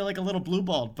honestly like a little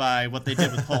blue-balled by what they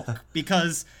did with Hulk,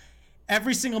 because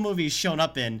every single movie he's shown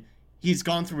up in, he's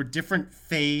gone through a different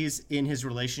phase in his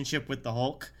relationship with the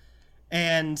Hulk,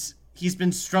 and he's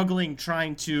been struggling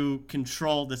trying to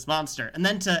control this monster. And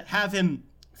then to have him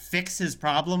fix his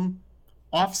problem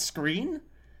off screen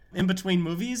in between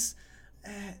movies,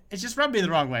 it just rubbed me the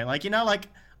wrong way.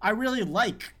 I really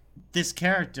like this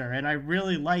character, and I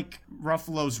really like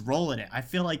Ruffalo's role in it. I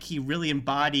feel like he really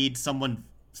embodied someone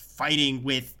fighting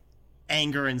with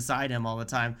anger inside him all the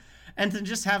time. And to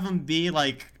just have him be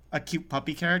like a cute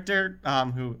puppy character,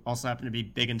 who also happened to be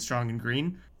big and strong and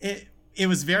green, it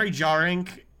was very jarring,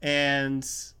 and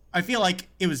I feel like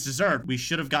it was deserved. We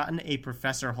should have gotten a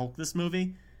Professor Hulk this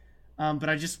movie, but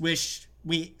I just wish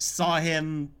we saw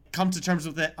him come to terms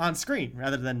with it on screen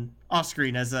rather than off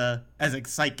screen as a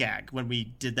sight gag when we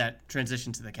did that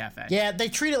transition to the cafe. Yeah, they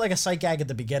treat it like a sight gag at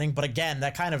the beginning, but again,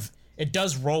 that kind of, it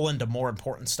does roll into more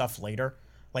important stuff later.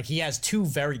 Like, he has two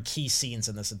very key scenes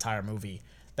in this entire movie,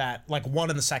 that, like, one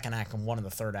in the second act and one in the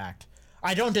third act.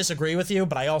 I don't disagree with you,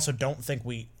 but I also don't think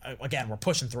we're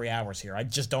pushing 3 hours here. I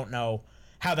just don't know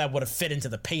how that would have fit into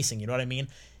the pacing, you know what I mean?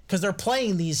 Because they're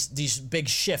playing these big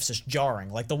shifts as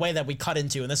jarring. Like the way that we cut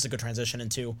into, and this is a good transition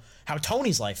into, how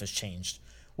Tony's life has changed.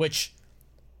 Which,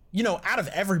 out of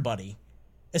everybody,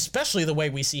 especially the way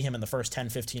we see him in the first 10,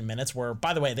 15 minutes, where,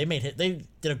 by the way, they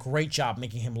did a great job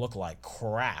making him look like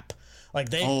crap. Like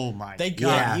oh my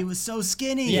God, he was so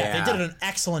skinny. Yeah, they did an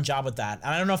excellent job with that.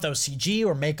 And I don't know if that was CG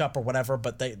or makeup or whatever,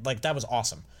 but that was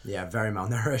awesome. Yeah, very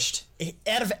malnourished.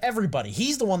 Out of everybody,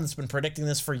 he's the one that's been predicting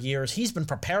this for years. He's been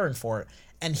preparing for it,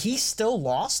 and he still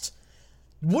lost.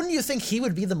 Wouldn't you think he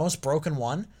would be the most broken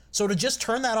one? So to just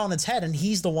turn that on its head and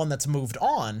he's the one that's moved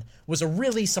on was a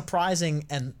really surprising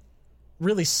and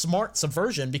really smart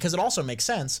subversion, because it also makes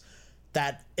sense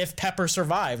that if Pepper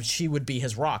survived, she would be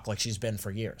his rock like she's been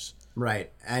for years.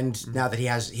 Right. And now that he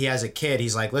has a kid,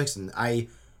 he's like, listen,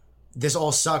 this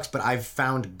all sucks, but I've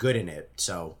found good in it.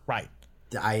 So right.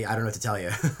 I don't know what to tell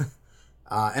you.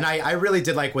 And I really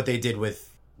did like what they did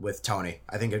with Tony.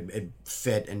 I think it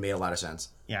fit and made a lot of sense.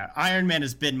 Yeah, Iron Man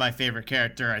has been my favorite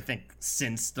character, I think,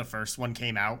 since the first one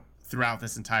came out, throughout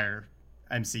this entire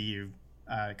MCU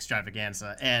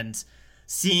extravaganza. And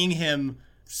seeing him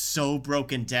so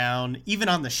broken down, even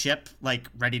on the ship, like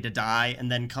ready to die, and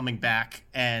then coming back,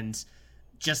 and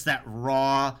just that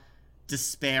raw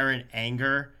despair and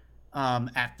anger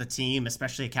at the team,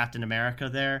 especially Captain America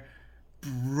there,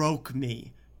 broke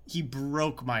me. he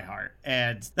broke my heart.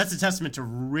 And that's a testament to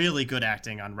really good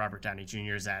acting on Robert Downey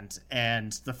Jr.'s end.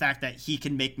 And the fact that he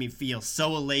can make me feel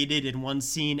so elated in one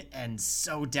scene and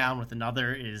so down with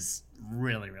another is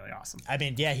really, really awesome. I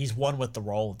mean, yeah, he's won with the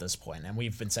role at this point, and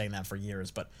we've been saying that for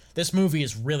years, but this movie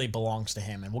really belongs to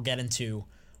him, and we'll get into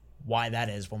why that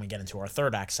is when we get into our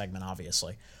third act segment,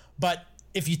 obviously. But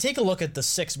if you take a look at the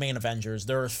 6 main Avengers,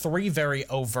 there are 3 very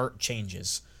overt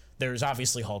changes. There's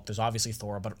obviously Hulk, there's obviously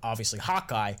Thor, but obviously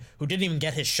Hawkeye, who didn't even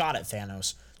get his shot at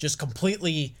Thanos, just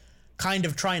completely kind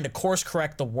of trying to course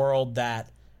correct the world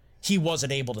that he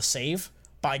wasn't able to save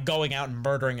by going out and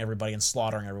murdering everybody and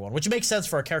slaughtering everyone, which makes sense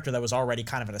for a character that was already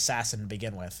kind of an assassin to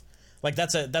begin with. Like,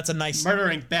 that's a nice...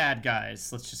 Murdering bad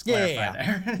guys, let's just clarify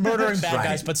there. Murdering bad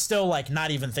guys, but still, like, not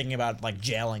even thinking about, like,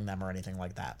 jailing them or anything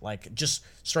like that. Like, just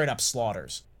straight up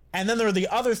slaughters. And then there are the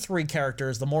other 3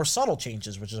 characters, the more subtle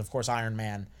changes, which is, of course, Iron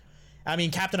Man. I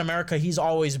mean, Captain America, he's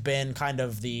always been kind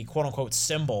of the quote-unquote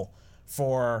symbol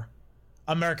for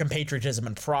American patriotism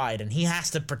and pride, and he has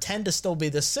to pretend to still be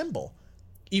this symbol,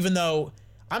 even though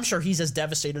I'm sure he's as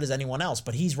devastated as anyone else,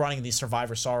 but he's running these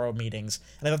Survivor Sorrow meetings,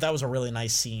 and I thought that was a really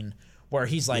nice scene where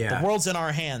he's like, the world's in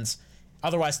our hands,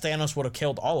 otherwise Thanos would have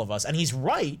killed all of us, and he's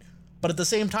right, but at the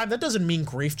same time, that doesn't mean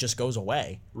grief just goes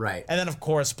away. Right. And then, of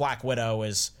course, Black Widow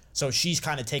so she's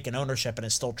kind of taken ownership and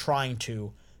is still trying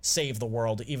to save the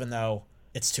world, even though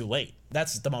it's too late.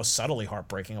 That's the most subtly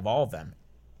heartbreaking of all of them.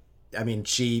 I mean,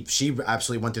 she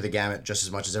absolutely went through the gamut just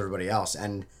as much as everybody else,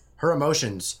 and her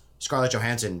emotions, Scarlett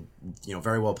Johansson,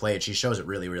 very well played. She shows it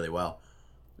really, really well.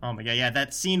 Oh my god, yeah,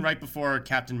 that scene right before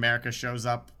Captain America shows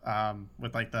up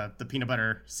with like the peanut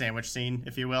butter sandwich scene,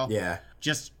 if you will. Yeah.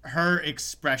 Just her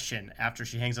expression after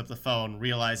she hangs up the phone,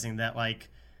 realizing that like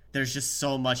there's just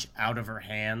so much out of her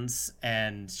hands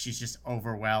and she's just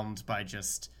overwhelmed by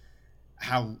just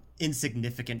how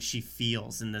insignificant she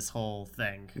feels in this whole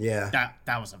thing. Yeah.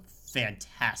 That was a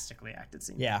fantastically acted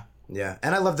scene. Yeah. Yeah,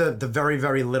 and I love the very,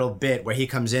 very little bit where he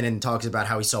comes in and talks about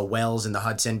how he saw whales in the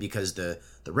Hudson because the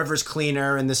river's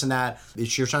cleaner and this and that.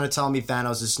 You're trying to tell me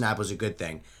Thanos' snap was a good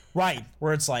thing. Right,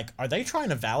 where it's like, are they trying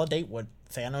to validate what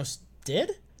Thanos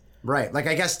did? Right, like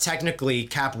I guess technically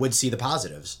Cap would see the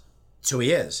positives. So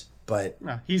he is, but...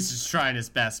 No, he's just trying his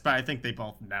best, but I think they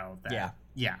both know that.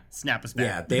 Yeah, snap was bad.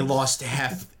 Yeah, they lost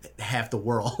half the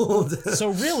world. So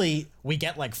really, we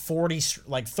get like 30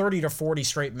 to 40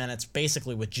 straight minutes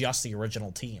basically with just the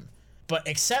original team. But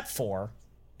except for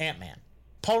Ant-Man.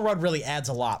 Paul Rudd really adds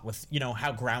a lot with,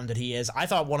 how grounded he is. I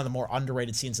thought one of the more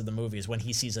underrated scenes of the movie is when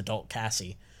he sees adult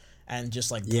Cassie and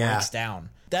just like breaks down.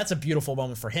 That's a beautiful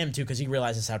moment for him too, because he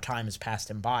realizes how time has passed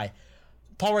him by.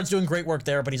 Paul Rudd's doing great work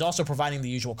there, but he's also providing the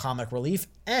usual comic relief,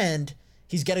 and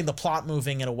he's getting the plot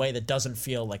moving in a way that doesn't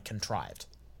feel like contrived.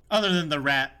 Other than the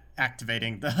rat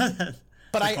activating the...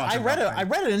 But I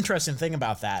read an interesting thing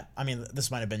about that. I mean, this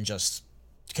might have been just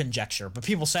conjecture, but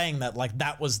people saying that like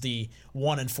that was the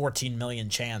 1 in 14 million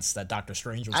chance that Doctor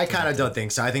Strange was. I kind of don't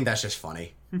think so. I think that's just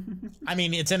funny. I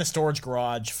mean, it's in a storage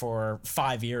garage for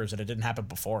 5 years, and it didn't happen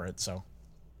before it, so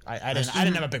I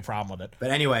didn't have a big problem with it.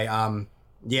 But anyway,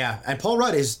 yeah, and Paul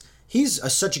Rudd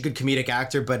he's such a good comedic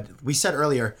actor, but we said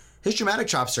earlier his dramatic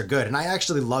chops are good, and I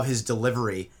actually love his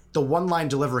delivery. The one-line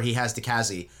delivery he has to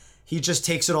Cassie, he just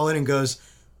takes it all in and goes,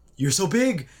 "You're so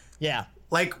big." Yeah.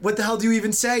 Like, what the hell do you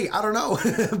even say? I don't know.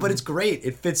 But it's great.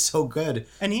 It fits so good.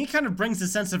 And he kind of brings a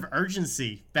sense of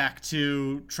urgency back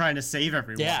to trying to save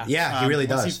everyone. Yeah, he really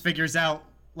does. Once he figures out,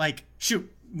 like, shoot,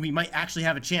 we might actually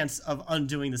have a chance of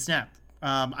undoing the snap.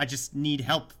 I just need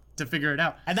help to figure it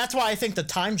out. And that's why I think the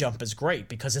time jump is great,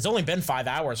 because it's only been 5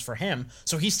 hours for him,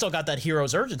 so he's still got that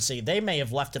hero's urgency. They may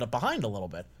have left it up behind a little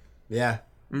bit. Yeah,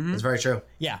 that's very true.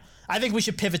 Yeah, I think we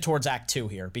should pivot towards Act 2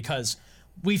 here, because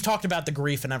we've talked about the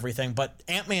grief and everything, but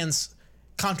Ant-Man's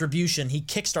contribution, he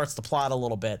kickstarts the plot a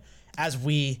little bit as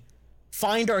we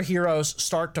find our heroes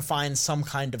start to find some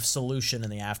kind of solution in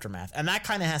the aftermath. And that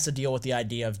kind of has to deal with the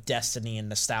idea of destiny and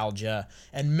nostalgia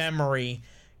and memory,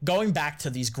 going back to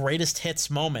these greatest hits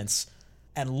moments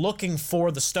and looking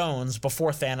for the stones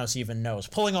before Thanos even knows,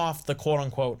 pulling off the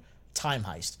quote-unquote time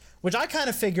heist, which I kind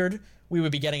of figured we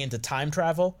would be getting into time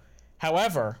travel.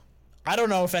 However, I don't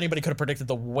know if anybody could have predicted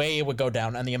the way it would go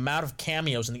down and the amount of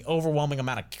cameos and the overwhelming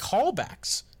amount of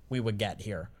callbacks we would get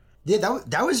here. Yeah,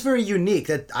 that was very unique.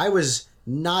 That I was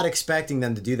not expecting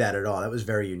them to do that at all. That was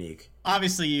very unique.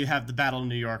 Obviously, you have the Battle of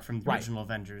New York from the original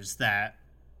Avengers that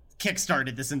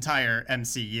kickstarted this entire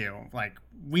MCU. Like,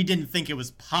 we didn't think it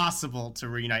was possible to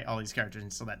reunite all these characters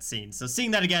until that scene. So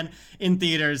seeing that again in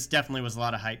theaters definitely was a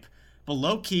lot of hype. But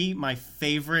low-key, my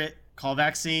favorite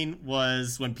callback scene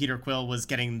was when Peter Quill was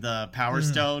getting the Power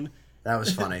Stone That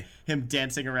was funny. Him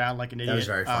dancing around like an idiot. That was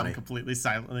very funny. Completely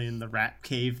silently in the rat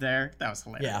cave there. That was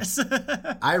hilarious.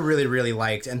 Yeah. I really, really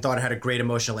liked and thought it had a great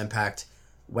emotional impact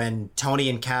when Tony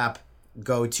and Cap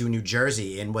go to New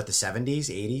Jersey in, what, the 70s,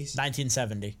 80s?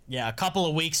 1970. Yeah, a couple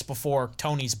of weeks before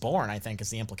Tony's born, I think, is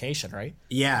the implication, right?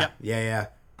 Yeah, Yep. yeah.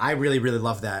 I really, really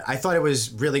loved that. I thought it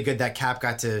was really good that Cap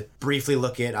got to briefly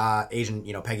look at Agent,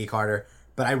 Peggy Carter,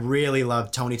 but I really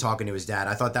loved Tony talking to his dad.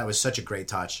 I thought that was such a great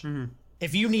touch. Mm-hmm.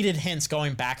 If you needed hints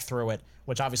going back through it,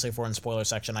 which obviously if we're in spoiler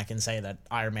section, I can say that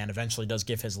Iron Man eventually does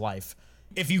give his life.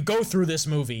 If you go through this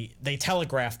movie, they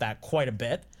telegraph that quite a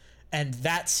bit. And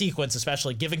that sequence,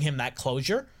 especially giving him that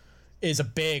closure, is a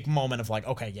big moment of like,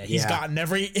 okay, yeah, he's gotten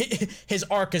his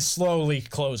arc is slowly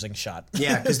closing shut.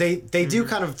 Yeah, because they do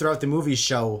kind of throughout the movie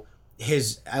show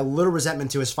a little resentment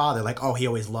to his father. Like, oh, he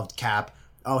always loved Cap.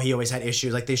 Oh, he always had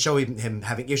issues. Like, they show him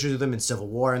having issues with him in Civil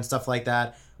War and stuff like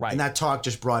that. Right. And that talk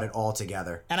just brought it all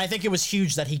together. And I think it was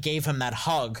huge that he gave him that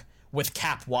hug with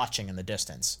Cap watching in the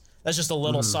distance. That's just a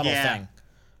little subtle thing.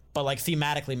 But, like,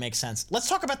 thematically makes sense. Let's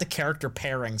talk about the character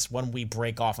pairings when we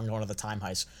break off and go into the time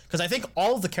heist. Because I think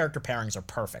all of the character pairings are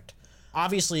perfect.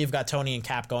 Obviously, you've got Tony and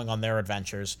Cap going on their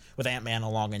adventures with Ant-Man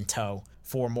along in tow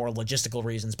for more logistical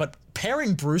reasons. But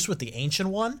pairing Bruce with the Ancient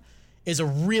One is a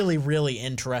really, really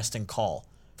interesting call.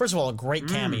 First of all, a great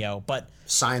cameo, but...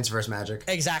 Science versus magic.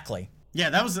 Exactly. Yeah,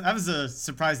 that was a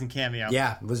surprising cameo.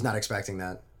 Yeah, was not expecting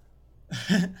that.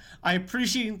 I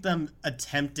appreciate them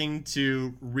attempting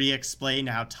to re-explain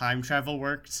how time travel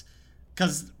worked,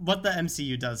 because what the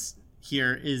MCU does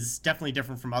here is definitely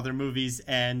different from other movies,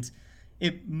 and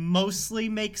it mostly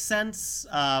makes sense.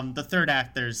 The third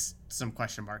act, there's some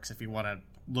question marks if you want to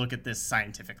look at this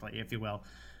scientifically, if you will.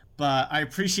 But I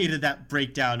appreciated that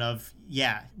breakdown of,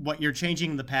 what you're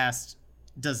changing in the past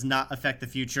does not affect the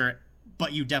future,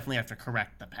 but you definitely have to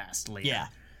correct the past later. Yeah.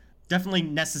 Definitely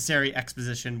necessary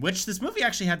exposition, which this movie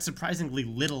actually had surprisingly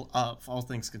little of, all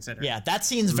things considered. Yeah, that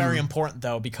scene's very important,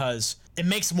 though, because it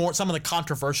makes some of the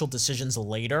controversial decisions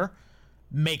later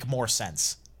make more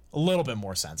sense. A little bit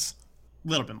more sense. A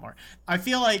little bit more. I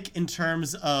feel like in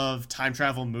terms of time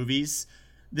travel movies,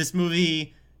 this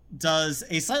movie does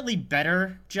a slightly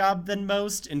better job than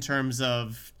most in terms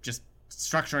of just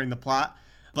structuring the plot,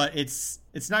 but it's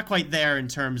not quite there in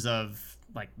terms of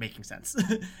like making sense.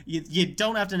 You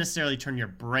don't have to necessarily turn your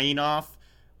brain off,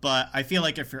 but I feel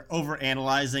like if you're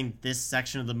overanalyzing this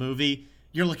section of the movie,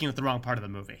 you're looking at the wrong part of the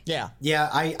movie. Yeah. Yeah,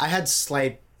 I had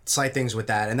slight things with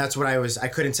that, and that's what I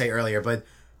couldn't say earlier, but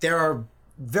there are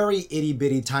very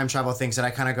itty-bitty time travel things that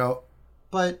I kind of go,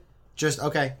 but just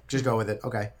go with it,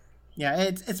 okay. Yeah,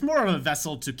 it's more of a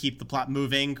vessel to keep the plot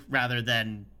moving rather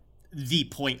than the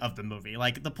point of the movie.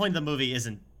 Like, the point of the movie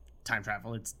isn't time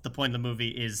travel. It's the point of the movie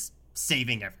is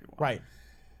saving everyone. Right.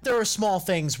 There are small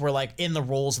things where, like, in the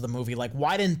rules of the movie, like,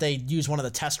 why didn't they use one of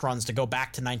the test runs to go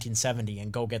back to 1970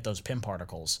 and go get those Pym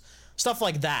particles? Stuff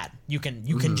like that. You can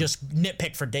just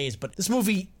nitpick for days, but this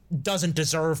movie doesn't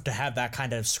deserve to have that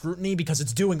kind of scrutiny because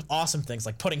it's doing awesome things,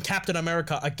 like putting Captain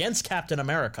America against Captain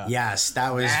America. Yes,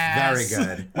 that was very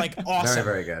good. Like, awesome.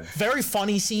 Very, very good. Very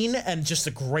funny scene and just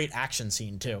a great action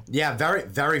scene, too. Yeah, very,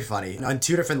 very funny. On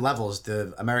two different levels,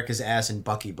 the America's Ass and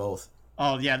Bucky both.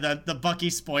 Oh, yeah, the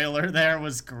Bucky spoiler there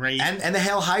was great. And the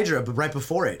Hail Hydra, but right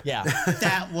before it. Yeah.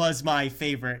 That was my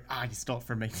favorite. You stole it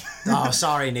from me. Oh,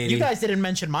 sorry, Nady. You guys didn't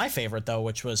mention my favorite, though,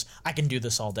 which was, I can do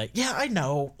this all day. Yeah, I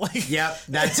know. Yep,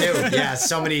 that too. Yeah,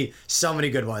 so many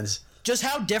good ones. Just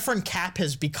how different Cap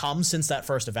has become since that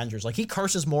first Avengers. Like, he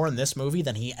curses more in this movie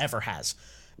than he ever has.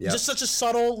 Yep. Just such a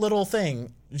subtle little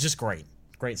thing. Just great.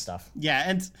 Great stuff. Yeah,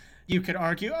 and you could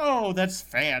argue, oh, that's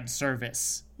fan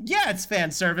service. Yeah, it's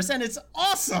fan service, and it's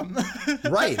awesome.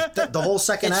 Right. The whole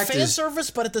second act is... It's fan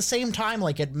service, but at the same time,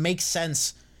 like, it makes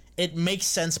sense. It makes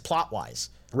sense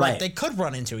plot-wise. Right. Like, they could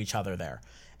run into each other there.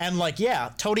 And, like, yeah,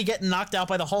 Tony getting knocked out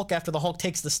by the Hulk after the Hulk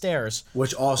takes the stairs.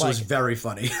 Which also is very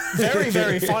funny. Very,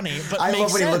 very funny, but I love when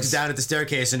sense. He looks down at the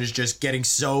staircase and is just getting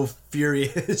so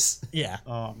furious. Yeah.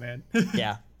 Oh, man.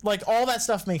 Yeah. Like, all that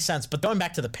stuff makes sense. But going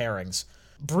back to the pairings,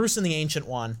 Bruce and the Ancient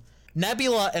One,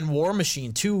 Nebula and War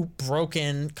Machine, two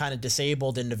broken, kind of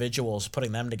disabled individuals,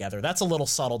 putting them together. That's a little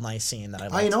subtle, nice scene that I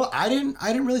liked. I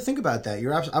didn't really think about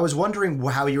that. I was wondering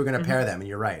how you were going to pair them, and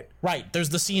you're right. Right. There's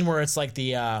the scene where it's like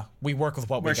the we work with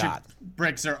what we got. She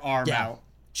breaks her arm out.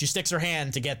 She sticks her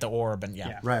hand to get the orb, and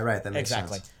Right. That makes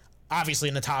sense. Obviously,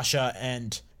 Natasha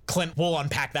and Clint. We'll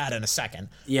unpack that in a second.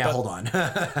 Yeah, hold on.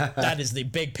 That is the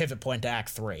big pivot point to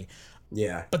Act 3.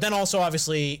 Yeah. But then also,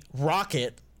 obviously,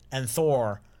 Rocket and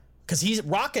Thor. Because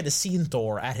Rocket has seen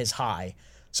Thor at his high.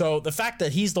 So the fact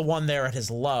that he's the one there at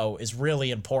his low is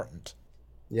really important.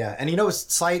 Yeah, and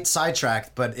slight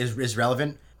sidetracked, but is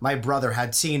relevant. My brother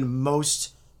had seen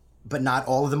most, but not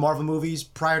all of the Marvel movies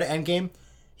prior to Endgame.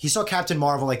 He saw Captain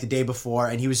Marvel like the day before,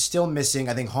 and he was still missing,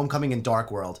 I think, Homecoming and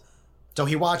Dark World. So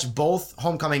he watched both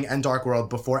Homecoming and Dark World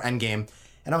before Endgame,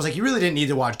 and I was like, you really didn't need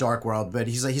to watch Dark World, but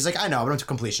he's like, I know, but I'm a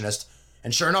completionist.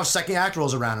 And sure enough, second act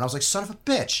rolls around, and I was like, son of a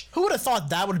bitch. Who would have thought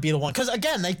that would be the one? Because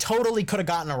again, they totally could have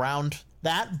gotten around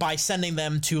that by sending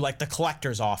them to like the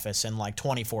collector's office in like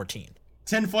 2014.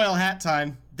 Tinfoil hat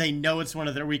time. They know it's one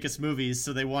of their weakest movies,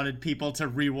 so they wanted people to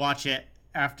rewatch it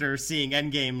after seeing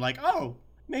Endgame, like, oh,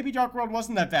 maybe Dark World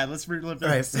wasn't that bad. Let's relive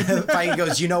this. Right. Feige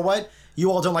goes, you know what?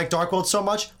 You all don't like Dark World so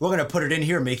much? We're going to put it in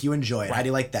here and make you enjoy it. Right. How do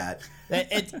you like that?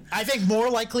 I think more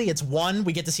likely it's one,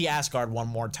 we get to see Asgard one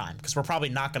more time, because we're probably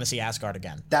not going to see Asgard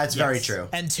again. That's very true.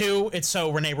 And two, it's so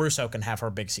Renee Russo can have her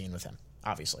big scene with him,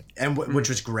 obviously. And which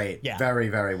was great. Yeah. Very,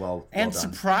 very well And done.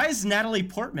 surprise Natalie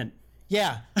Portman.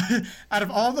 Yeah. Out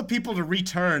of all the people to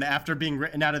return after being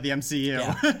written out of the MCU.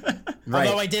 Yeah. Right.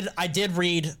 Although I did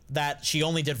read that she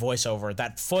only did voiceover.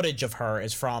 That footage of her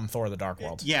is from Thor: The Dark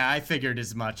World. Yeah, I figured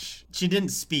as much. She didn't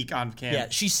speak on camera. Yeah,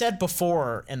 she said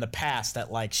before in the past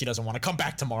that like she doesn't want to come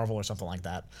back to Marvel or something like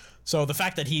that. So the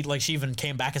fact that she even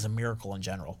came back is a miracle in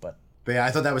general. But yeah,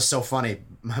 I thought that was so funny.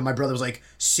 My brother was like,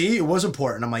 see, it was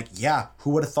important. I'm like, yeah, who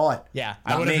would have thought? Yeah,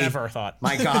 I would have never thought.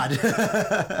 My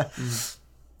God.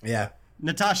 Yeah.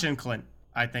 Natasha and Clint,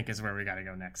 I think, is where we got to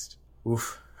go next.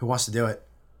 Oof. Who wants to do it?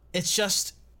 It's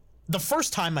just, the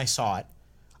first time I saw it,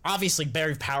 obviously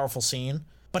very powerful scene,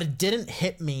 but it didn't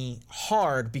hit me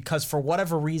hard because for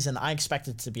whatever reason, I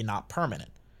expected it to be not permanent.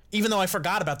 Even though I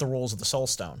forgot about the rules of the Soul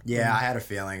Stone. Yeah, I had a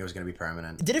feeling it was going to be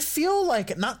permanent. Did it feel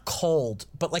like, not cold,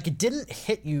 but like it didn't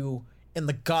hit you in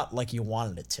the gut like you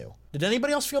wanted it to? Did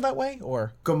anybody else feel that way,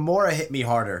 or? Gamora hit me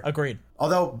harder. Agreed.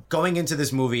 Although, going into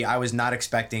this movie, I was not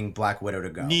expecting Black Widow to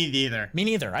go. Me neither. Me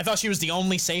neither. I thought she was the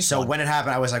only safe So one. when it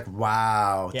happened, I was like,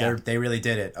 wow, Yeah. they really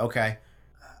did it. Okay.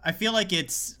 I feel like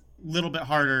it's a little bit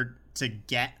harder to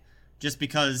get just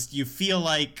because you feel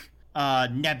like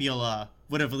Nebula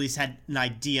would have at least had an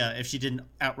idea if she didn't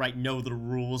outright know the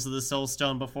rules of the Soul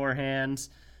Stone beforehand.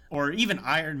 Or even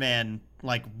Iron Man,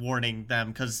 like, warning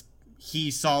them because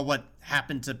he saw what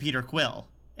happened to Peter Quill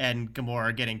and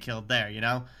Gamora getting killed there, you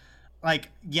know? Like,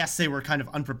 yes, they were kind of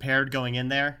unprepared going in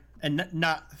there and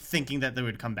not thinking that they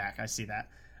would come back. I see that.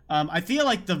 I feel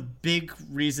like the big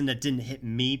reason it didn't hit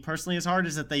me personally as hard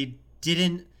is that they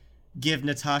didn't give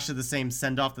Natasha the same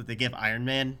send-off that they give Iron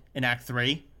Man in Act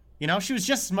 3. You know, she was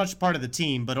just as much part of the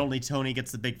team, but only Tony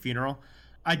gets the big funeral.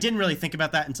 I didn't really think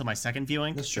about that until my second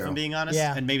viewing, if I'm being honest.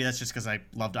 Yeah. And maybe that's just because I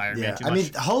loved Iron Man too much. I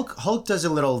mean, Hulk does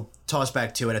a little toss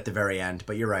back to it at the very end,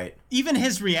 but you're right. Even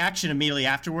his reaction immediately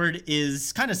afterward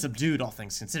is kind of subdued, all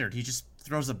things considered. He just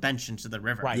throws a bench into the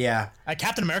river. Right. Yeah.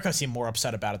 Captain America seemed more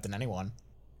upset about it than anyone.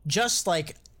 Just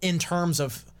like in terms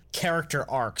of character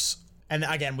arcs, and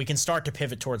again, we can start to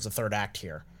pivot towards the third act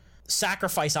here.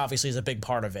 Sacrifice obviously is a big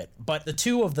part of it, but the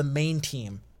two of the main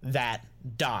team that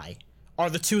die are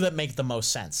the two that make the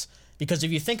most sense. Because if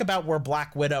you think about where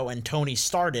Black Widow and Tony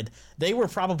started, they were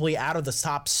probably out of the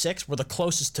top 6, were the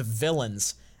closest to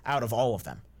villains out of all of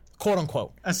them. Quote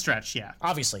unquote. A stretch, yeah.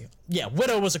 Obviously. Yeah,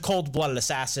 Widow was a cold-blooded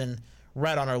assassin,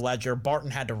 red on her ledger.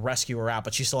 Barton had to rescue her out,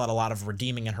 but she still had a lot of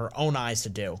redeeming in her own eyes to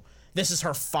do. This is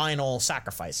her final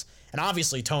sacrifice. And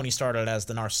obviously Tony started as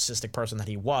the narcissistic person that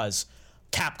he was.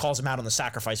 Cap calls him out on the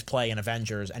sacrifice play in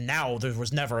Avengers, and now there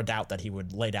was never a doubt that he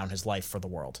would lay down his life for the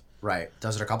world. Right.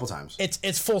 Does it a couple times.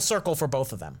 It's full circle for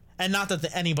both of them. And not that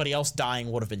anybody else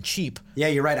dying would have been cheap. Yeah,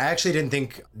 you're right. I actually didn't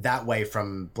think that way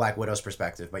from Black Widow's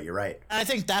perspective, but you're right. And I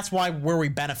think that's where we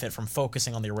benefit from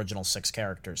focusing on the original 6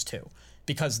 characters, too.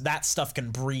 Because that stuff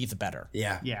can breathe better.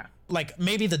 Yeah. Yeah. Like,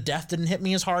 maybe the death didn't hit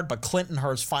me as hard, but Clint and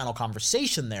her's final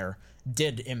conversation there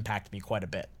did impact me quite a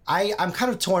bit. I'm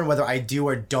kind of torn whether I do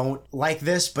or don't like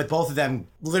this, but both of them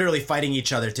literally fighting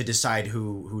each other to decide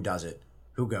who does it,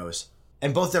 who goes.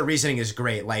 And both their reasoning is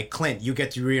great. Like, Clint, you get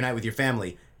to reunite with your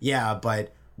family. Yeah,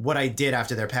 but what I did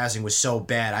after their passing was so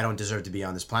bad, I don't deserve to be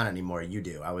on this planet anymore. You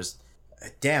do. I was...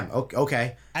 Damn,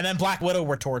 okay. And then Black Widow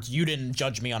retorts, you didn't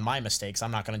judge me on my mistakes.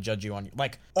 I'm not going to judge you on...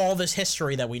 Like, all this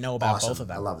history that we know about both of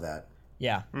them. I love that.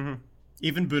 Yeah. Mm-hmm.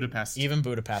 Even Budapest.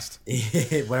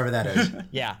 Whatever that is.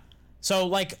 Yeah. So,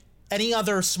 like, any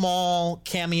other small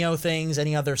cameo things,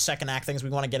 any other second act things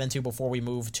we want to get into before we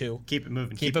move to... Keep it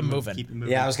moving. Keep it moving.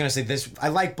 Yeah, I was going to say this. I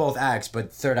like both acts,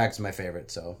 but third act is my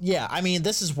favorite, so... Yeah, I mean,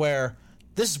 this is where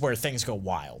things go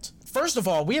wild. First of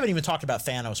all, we haven't even talked about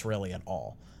Thanos really at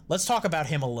all. let's talk about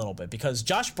him a little bit, because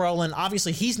Josh Brolin,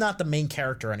 obviously, he's not the main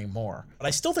character anymore. But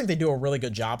I still think they do a really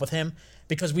good job with him,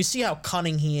 because we see how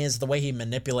cunning he is, the way he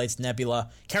manipulates Nebula.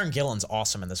 Karen Gillan's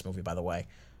awesome in this movie, by the way.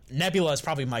 Nebula is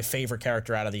probably my favorite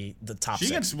character out of the top 6.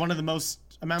 She gets one of the most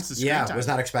amounts of screen time. Yeah, was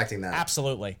not expecting that.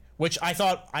 Absolutely. Which I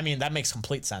thought, I mean, that makes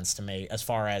complete sense to me as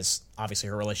far as, obviously,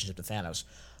 her relationship to Thanos.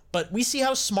 But we see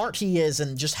how smart he is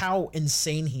and just how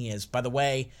insane he is by the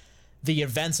way the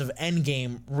events of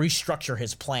Endgame restructure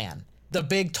his plan. The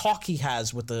big talk he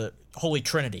has with the Holy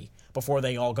Trinity before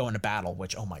they all go into battle,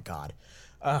 which, oh my God.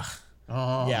 Yeah,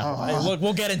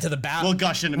 we'll get into the battle. We'll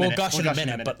gush in a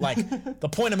minute. But, like, the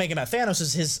point of making that Thanos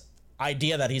is his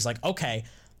idea that he's like, okay,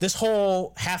 this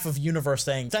whole half of universe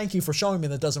thing, thank you for showing me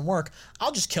that doesn't work.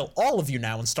 I'll just kill all of you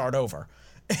now and start over.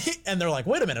 And they're like,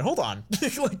 wait a minute, hold on.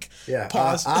 Like,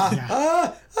 pause.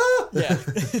 Yeah.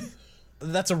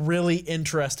 That's a really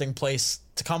interesting place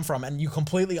to come from, and you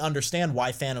completely understand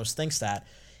why Thanos thinks that.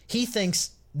 He thinks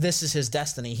this is his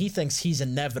destiny. He thinks he's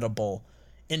inevitable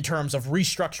in terms of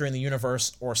restructuring the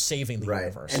universe or saving the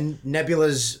universe. And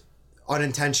Nebula's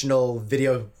unintentional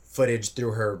video footage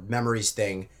through her memories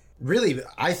thing really,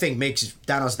 I think, makes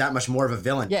Thanos that much more of a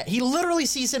villain. Yeah, he literally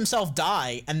sees himself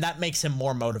die, and that makes him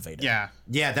more motivated. Yeah,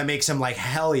 that makes him like,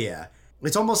 hell yeah.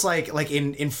 It's almost like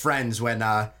in Friends when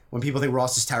people think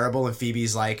Ross is terrible and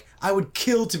Phoebe's like, I would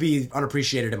kill to be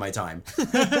unappreciated in my time.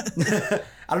 I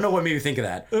don't know what made me think of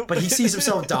that. But he sees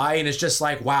himself die and it's just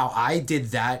like, wow, I did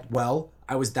that well.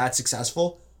 I was that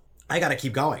successful. I got to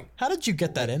keep going. How did you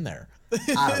get that in there?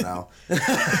 I don't know.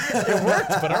 It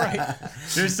worked, but all right.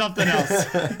 There's something else.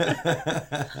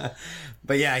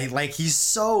 But yeah,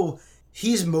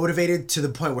 he's motivated to the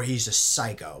point where he's a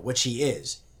psycho, which he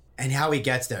is. And how he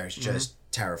gets there is just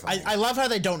terrifying. I love how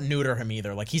they don't neuter him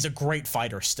either. Like, he's a great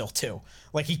fighter still, too.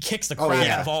 Like, he kicks the crap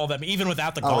out of all of them, even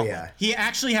without the gauntlet. Yeah. He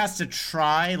actually has to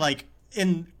try, like,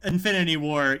 in Infinity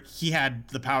War, he had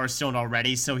the Power Stone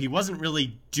already, so he wasn't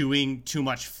really doing too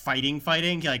much fighting.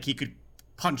 Like, he could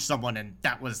punch someone, and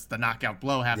that was the knockout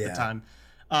blow half the time.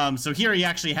 So here he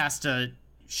actually has to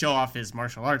show off his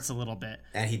martial arts a little bit.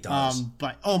 And he does.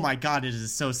 But, oh my God, it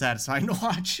is so satisfying to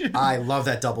watch. I love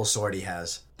that double sword he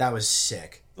has. That was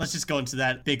sick. Let's just go into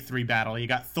that big 3 battle. You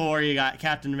got Thor, you got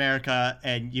Captain America,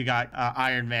 and you got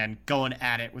Iron Man going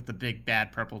at it with the big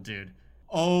bad purple dude.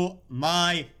 Oh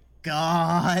my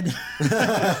God.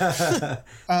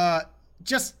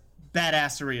 Just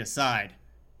badassery aside,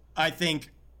 I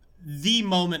think the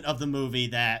moment of the movie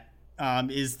that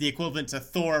is the equivalent to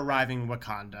Thor arriving in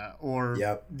Wakanda,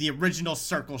 or the original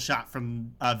circle shot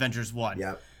from Avengers 1.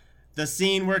 Yep. The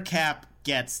scene where Cap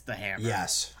gets the hammer.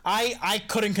 Yes. I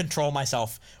couldn't control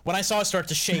myself. When I saw it start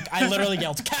to shake, I literally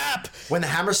yelled, Cap! When the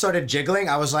hammer started jiggling,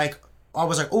 I was like,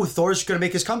 oh, Thor's going to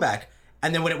make his comeback.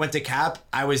 And then when it went to Cap,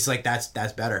 I was like, that's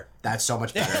better. That's so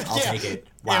much better. I'll take it.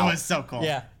 Wow. It was so cool.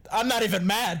 Yeah. I'm not even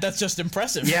mad. That's just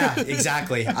impressive. Yeah,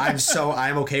 exactly.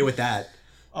 I'm okay with that.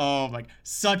 Oh my,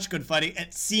 such good fighting.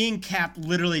 And seeing Cap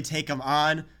literally take him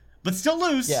on, but still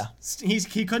lose. Yeah.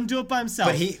 He couldn't do it by himself.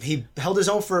 But he held his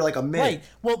own for like a minute. Right.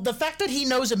 Well, the fact that he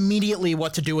knows immediately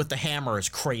what to do with the hammer is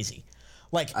crazy.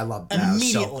 Like, I love that.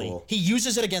 Immediately. So cool. He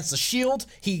uses it against the shield.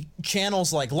 He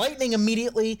channels like lightning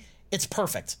immediately. It's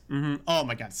perfect. Mm-hmm. Oh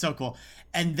my God, so cool.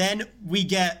 And then we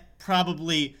get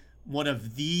probably one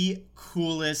of the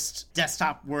coolest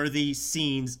desktop-worthy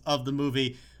scenes of the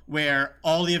movie, where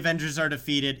all the Avengers are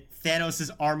defeated,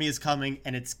 Thanos' army is coming,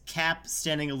 and it's Cap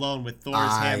standing alone with Thor's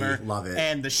hammer. I love it.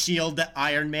 And the shield that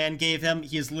Iron Man gave him.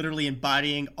 He is literally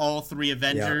embodying all 3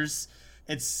 Avengers.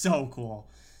 Yep. It's so cool.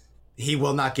 He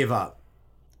will not give up.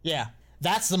 Yeah.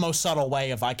 That's the most subtle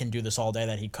way of I can do this all day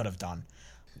that he could have done.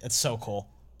 It's so cool.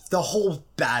 The whole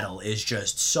battle is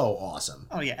just so awesome.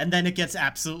 Oh, yeah. And then it gets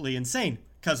absolutely insane,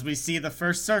 because we see the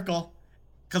first circle,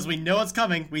 because we know it's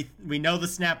coming. We know the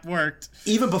snap worked.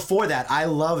 Even before that, I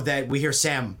love that we hear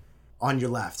Sam on your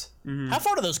left. Mm-hmm. How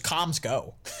far do those comms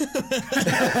go?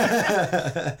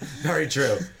 Very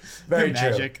true. Very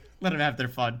true. Magic. Let them have their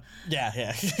fun.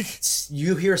 Yeah.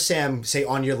 You hear Sam say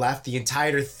on your left, the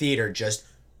entire theater just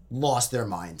lost their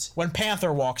minds. When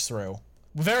Panther walks through,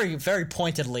 very, very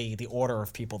pointedly, the order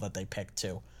of people that they picked,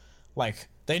 too. Like,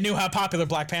 they knew how popular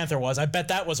Black Panther was. I bet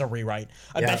that was a rewrite.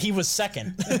 I bet he was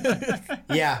second.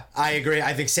 Yeah, I agree.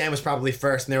 I think Sam was probably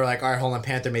first, and they were like, all right, hold on,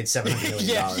 Panther made $700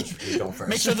 million. He's going first.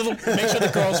 Make sure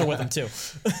the girls are with him, too.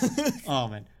 Oh,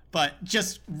 man. But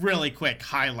just really quick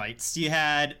highlights. You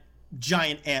had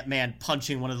giant Ant-Man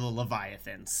punching one of the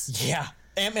Leviathans. Yeah.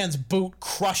 Ant-Man's boot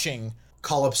crushing.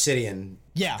 Call Obsidian.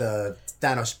 Yeah. The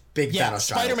Thanos, big Thanos child.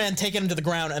 Spider-Man taking him to the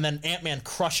ground, and then Ant-Man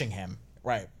crushing him.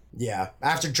 Right. Yeah,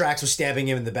 after Drax was stabbing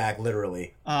him in the back,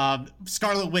 literally.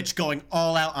 Scarlet Witch going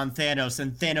all out on Thanos,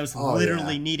 and Thanos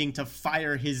literally needing to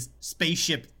fire his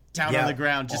spaceship down on the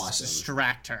ground just to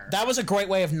distract her. That was a great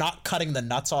way of not cutting the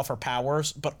nuts off her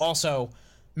powers, but also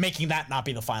making that not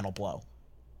be the final blow.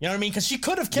 You know what I mean? Because she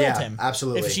could have killed him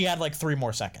absolutely. if she had like 3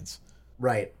 more seconds.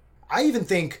 Right. I even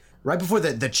think right before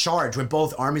the charge, when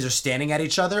both armies are standing at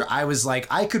each other, I was like,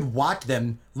 I could watch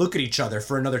them look at each other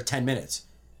for another 10 minutes.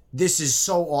 This is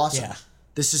so awesome. Yeah.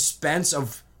 The suspense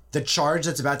of the charge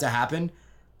that's about to happen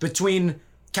between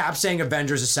Cap saying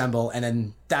Avengers assemble and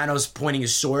then Thanos pointing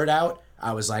his sword out.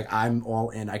 I was like, I'm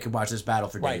all in. I could watch this battle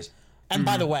for days. And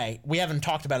by the way, we haven't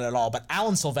talked about it at all, but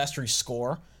Alan Silvestri's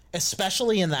score,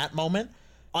 especially in that moment,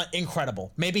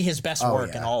 incredible. Maybe his best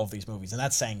work in all of these movies, and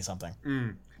that's saying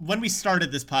something. When we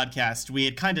started this podcast, we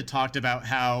had kind of talked about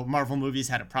how Marvel movies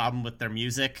had a problem with their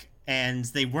music, and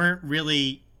they weren't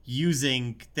really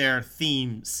using their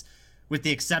themes, with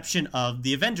the exception of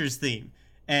the Avengers theme.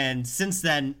 And since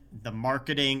then, the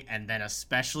marketing, and then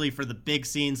especially for the big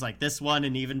scenes like this one,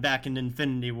 and even back in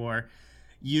Infinity War,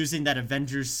 using that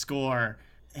Avengers score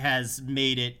has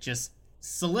made it just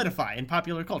solidify in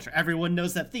popular culture. Everyone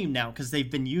knows that theme now because they've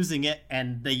been using it,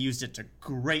 and they used it to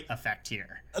great effect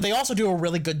here. They also do a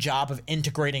really good job of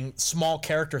integrating small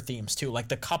character themes too, like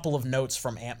the couple of notes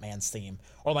from Ant-Man's theme,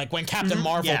 or like when Captain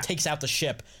Marvel takes out the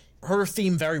ship, her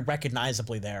theme very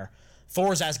recognizably there.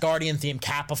 Thor's Asgardian theme,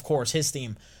 Cap, of course, his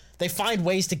theme. They find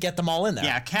ways to get them all in there.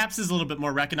 Yeah, Cap's is a little bit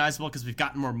more recognizable because we've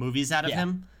gotten more movies out of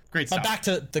him. Great stuff. But back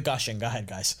to the gushing. Go ahead,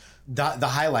 guys. The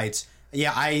highlights.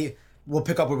 Yeah, I will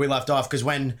pick up where we left off, because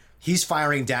when he's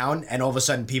firing down and all of a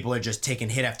sudden people are just taking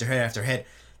hit after hit after hit,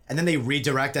 and then they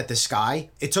redirect at the sky,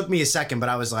 it took me a second, but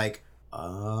I was like,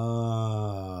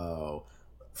 oh.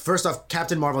 First off,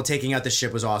 Captain Marvel taking out the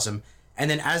ship was awesome. And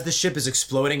then as the ship is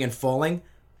exploding and falling,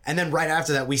 and then right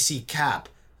after that we see Cap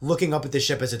looking up at the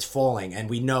ship as it's falling, and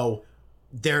we know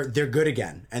they're good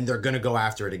again, and they're going to go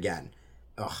after it again.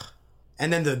 Ugh.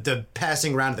 And then the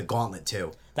passing around of the gauntlet,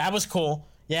 too. That was cool.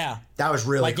 Yeah. That was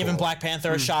really cool. Giving Black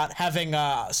Panther a shot, having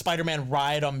Spider-Man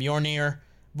ride on Mjolnir,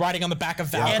 riding on the back of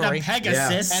Valkyrie. And a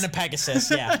Pegasus. Yeah. And a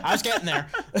Pegasus, yeah. I was getting there.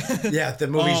 Yeah, the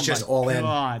movie's just all in.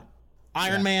 God.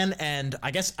 Iron Man and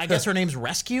I guess her name's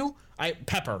Rescue?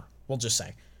 Pepper, we'll just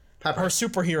say. Pepper. Her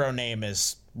superhero name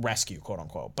is Rescue, quote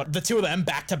unquote. But the two of them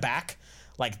back to back,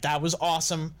 like that was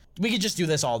awesome. We could just do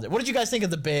this all day. What did you guys think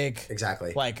of the big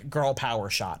like girl power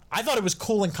shot? I thought it was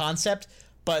cool in concept,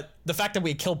 but the fact that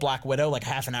we killed Black Widow like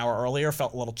half an hour earlier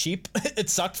felt a little cheap. It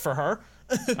sucked for her.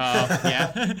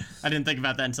 Yeah. I didn't think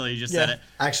about that until you just said it.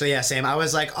 Actually, yeah, same. I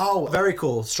was like, oh, very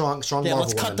cool. Strong Marvel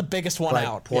let's cut woman. the biggest one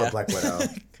out. Poor Black Widow.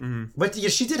 But yeah,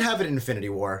 she did have it in Infinity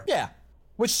War. Yeah.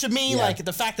 Which to me, like,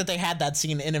 the fact that they had that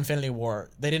scene in Infinity War,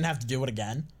 they didn't have to do it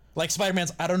again. Like,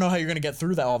 Spider-Man's, I don't know how you're going to get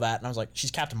through all that. And I was like, she's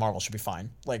Captain Marvel. She'll be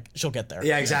fine. Like, she'll get there.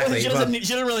 Yeah, exactly. she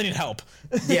doesn't really need help.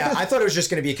 Yeah, I thought it was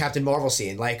just going to be a Captain Marvel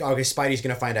scene. Like, okay, Spidey's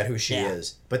going to find out who she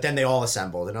is. But then they all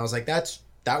assembled. And I was like, that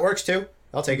works too.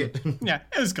 I'll take it. Yeah,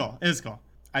 it was cool.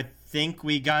 I think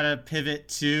we got to pivot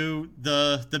to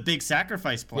the big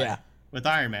sacrifice play with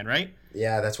Iron Man, right?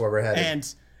 Yeah, that's where we're headed.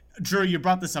 And Drew, you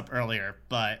brought this up earlier,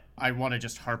 but I want to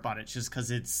just harp on it just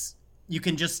because you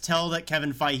can just tell that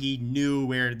Kevin Feige knew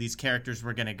where these characters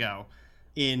were going to go.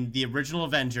 In the original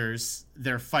Avengers,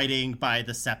 they're fighting by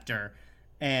the scepter,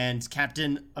 and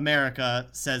Captain America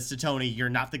says to Tony, "You're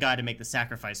not the guy to make the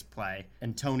sacrifice play."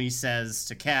 And Tony says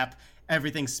to Cap,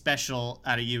 "Everything special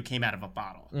out of you came out of a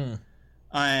bottle."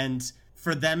 And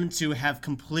for them to have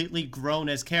completely grown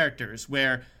as characters,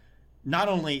 where not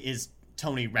only is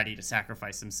Tony ready to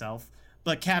sacrifice himself,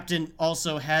 but Captain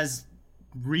also has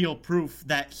real proof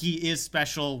that he is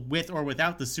special with or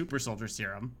without the super soldier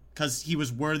serum, because he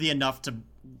was worthy enough to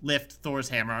lift Thor's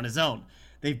hammer on his own.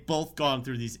 They've both gone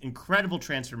through these incredible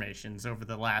transformations over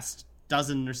the last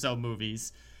dozen or so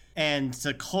movies, and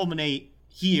to culminate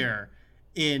here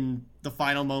in the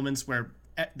final moments where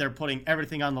they're putting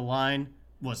everything on the line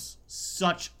was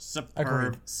such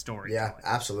superb story. Yeah,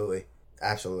 absolutely.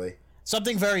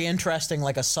 Something very interesting,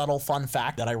 like a subtle fun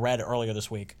fact that I read earlier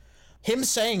this week. Him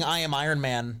saying, "I am Iron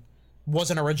Man,"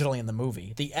 wasn't originally in the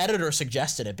movie. The editor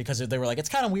suggested it because they were like, it's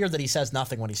kind of weird that he says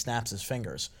nothing when he snaps his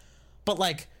fingers. But,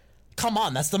 like, come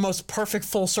on, that's the most perfect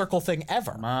full circle thing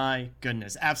ever. My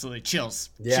goodness, absolutely. Chills.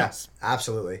 Yeah, Chills.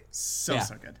 absolutely. So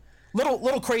good.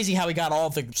 Little crazy how he got all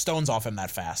the stones off him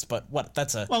that fast, but what?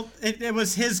 Well, it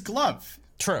was his glove.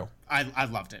 True. I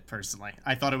loved it, personally.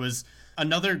 I thought it was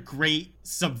another great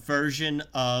subversion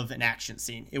of an action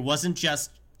scene. It wasn't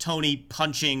just Tony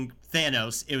punching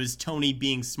Thanos. It was Tony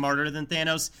being smarter than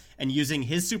Thanos and using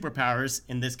his superpowers,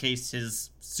 in this case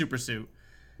his super suit,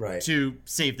 to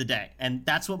save the day. And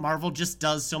that's what Marvel just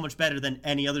does so much better than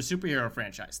any other superhero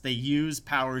franchise. They use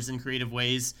powers in creative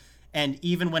ways, and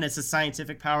even when it's a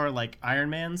scientific power like Iron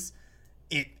Man's,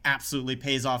 it absolutely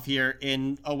pays off here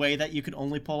in a way that you could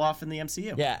only pull off in the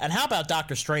MCU. Yeah, and how about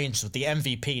Doctor Strange with the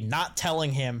MVP not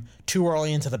telling him too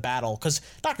early into the battle? Because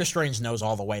Doctor Strange knows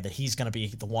all the way that he's going to be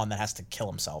the one that has to kill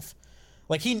himself.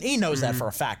 Like, he knows that for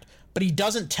a fact, but he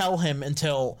doesn't tell him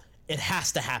until it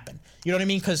has to happen. You know what I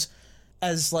mean? Because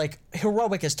as, like,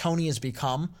 heroic as Tony has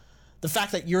become, the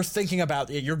fact that you're thinking about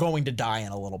you're going to die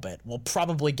in a little bit will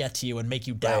probably get to you and make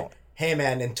you doubt. Right. Hey,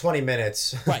 man, in 20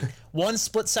 minutes. Right. One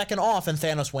split second off and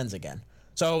Thanos wins again.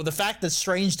 So the fact that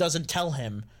Strange doesn't tell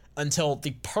him until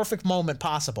the perfect moment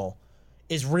possible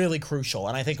is really crucial,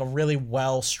 and I think a really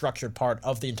well-structured part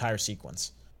of the entire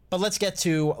sequence. But let's get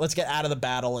out of the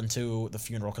battle into the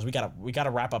funeral, because we gotta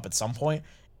wrap up at some point.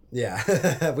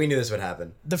 Yeah, we knew this would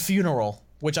happen. The funeral,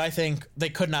 which I think they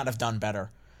could not have done better.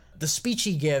 The speech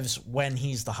he gives when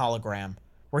he's the hologram,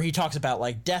 where he talks about,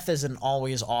 like, death isn't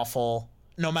always awful.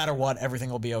 No matter what, everything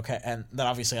will be okay. And then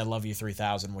obviously I Love You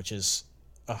 3000, which is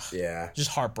just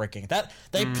heartbreaking. That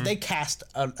they cast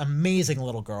an amazing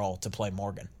little girl to play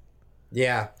Morgan.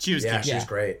 Yeah. She was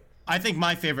great. I think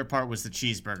my favorite part was the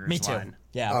cheeseburgers Me too. line.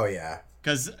 Yeah. Oh, yeah.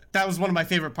 Because that was one of my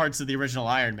favorite parts of the original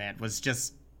Iron Man, was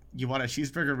just, you want a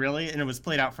cheeseburger, really? And it was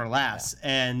played out for laughs.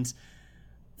 Yeah. And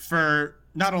for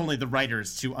not only the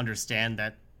writers to understand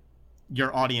that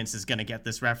your audience is going to get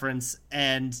this reference,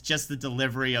 and just the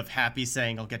delivery of Happy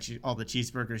saying, I'll get you all the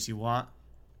cheeseburgers you want.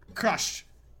 Crushed.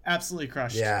 Absolutely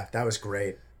crushed. Yeah, that was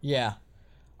great. Yeah.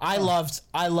 I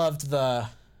loved the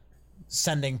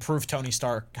sending proof Tony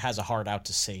Stark has a heart out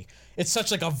to sea. It's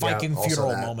such like a Viking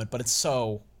funeral moment, but it's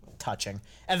so touching.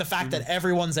 And the fact that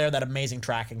everyone's there, that amazing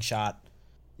tracking shot.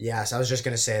 Yes, I was just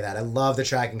going to say that. I love the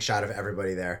tracking shot of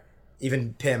everybody there.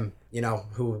 Even Pym,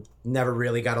 who never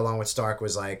really got along with Stark,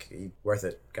 was like, worth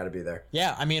it. Got to be there.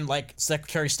 Yeah, I mean, like,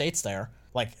 Secretary of State's there.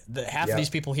 Like, half of these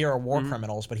people here are war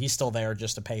criminals, but he's still there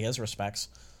just to pay his respects.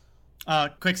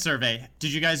 Quick survey.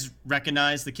 Did you guys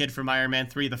recognize the kid from Iron Man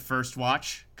 3 the first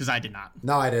watch? Because I did not.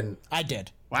 No, I didn't. I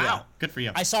did. Wow. Yeah. Good for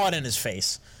you. I saw it in his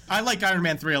face. I like Iron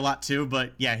Man 3 a lot too,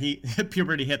 but yeah,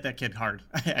 puberty hit that kid hard.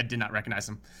 I did not recognize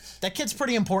him. That kid's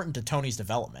pretty important to Tony's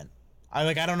development.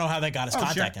 I don't know how they got his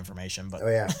contact information, but... Oh,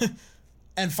 yeah.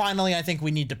 And finally, I think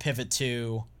we need to pivot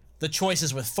to the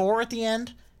choices with Thor at the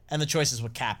end and the choices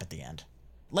with Cap at the end.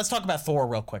 Let's talk about Thor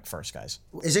real quick first, guys.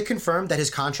 Is it confirmed that his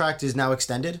contract is now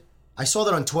extended? I saw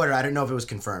that on Twitter. I didn't know if it was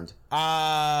confirmed.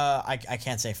 I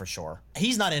can't say for sure.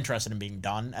 He's not interested in being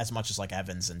done as much as, like,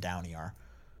 Evans and Downey are.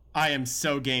 I am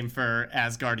so game for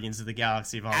as Guardians of the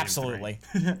Galaxy Volume 3. Absolutely.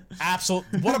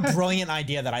 Absolutely. What a brilliant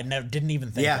idea that I didn't even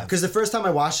think of. Yeah, because the first time I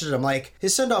watched it, I'm like,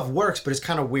 his send-off works, but it's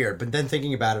kind of weird. But then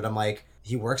thinking about it, I'm like,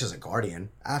 he works as a Guardian.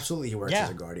 Absolutely, he works as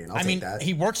a Guardian. I'll take that.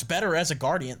 He works better as a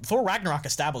Guardian. Thor Ragnarok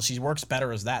established he works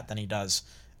better as that than he does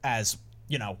as,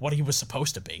 what he was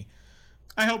supposed to be.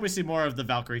 I hope we see more of the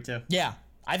Valkyrie, too. Yeah.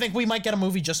 I think we might get a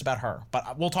movie just about her.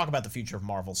 But we'll talk about the future of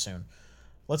Marvel soon.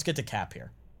 Let's get to Cap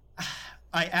here.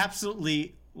 I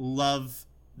absolutely love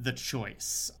the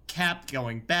choice. Cap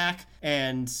going back,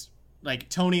 and like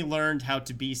Tony learned how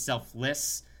to be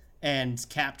selfless, and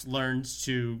Cap learned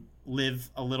to live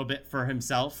a little bit for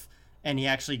himself, and he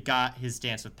actually got his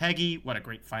dance with Peggy. What a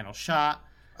great final shot.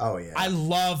 Oh, yeah. I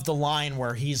love the line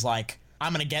where he's like,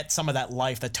 I'm going to get some of that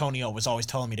life that Tony was always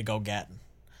telling me to go get.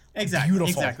 Exactly.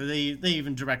 Beautiful. Exactly. They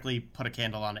even directly put a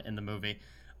candle on it in the movie.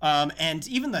 And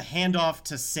even the handoff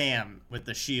to Sam with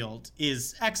the shield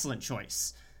is excellent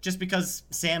choice. Just because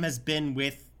Sam has been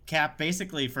with Cap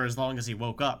basically for as long as he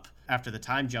woke up after the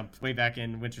time jump way back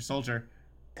in Winter Soldier.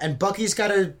 And Bucky's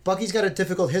got a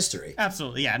difficult history.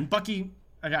 Absolutely, yeah. And Bucky,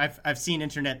 I've seen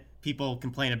internet people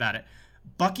complain about it.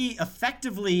 Bucky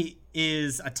effectively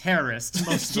is a terrorist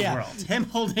most of the world. Him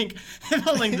holding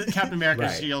the Captain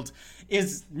America's shield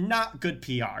is not good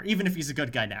PR, even if he's a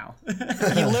good guy now.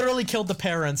 He literally killed the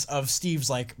parents of Steve's,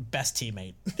 like, best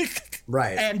teammate.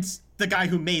 Right. And the guy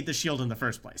who made the shield in the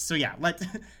first place. So yeah,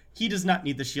 he does not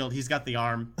need the shield. He's got the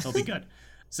arm. He'll be good.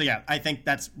 So yeah, I think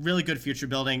that's really good future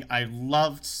building. I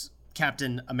loved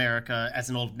Captain America as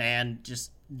an old man,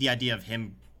 just the idea of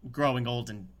him growing old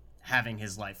and having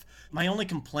his life. My only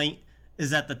complaint is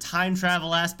that the time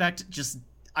travel aspect,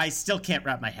 I still can't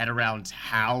wrap my head around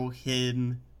how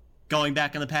him going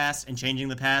back in the past and changing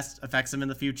the past affects him in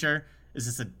the future. Is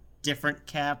this a different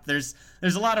Cap? There's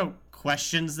a lot of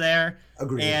questions there.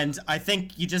 Agreed. And I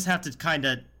think you just have to kind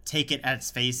of take it at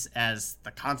its face as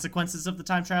the consequences of the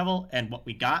time travel and what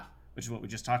we got, which is what we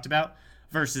just talked about,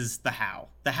 versus the how.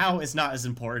 The how is not as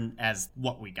important as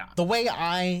what we got. The way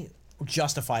I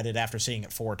justified it after seeing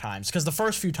it 4 times. Because the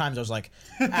first few times I was like,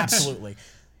 absolutely.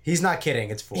 He's not kidding.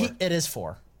 It's 4. It is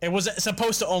 4. It was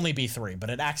supposed to only be 3, but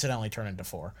it accidentally turned into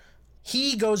 4.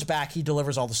 He goes back. He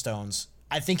delivers all the stones.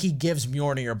 I think he gives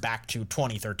Mjolnir back to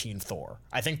 2013 Thor.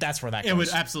 I think that's where that goes. It would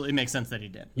absolutely make sense that he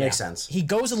did. Makes sense. He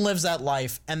goes and lives that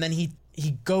life, and then he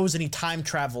goes and he time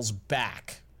travels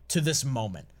back to this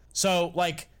moment. So,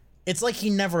 like, it's like he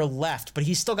never left, but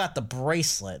he's still got the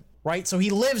bracelet, right? So he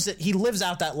lives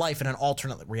out that life in an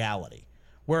alternate reality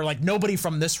where, like, nobody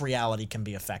from this reality can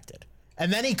be affected.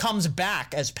 And then he comes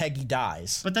back as Peggy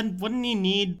dies. But then wouldn't he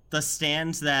need the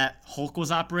stands that Hulk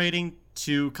was operating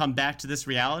to come back to this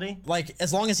reality? Like,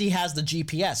 as long as he has the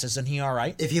GPS, isn't he all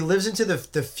right? If he lives into the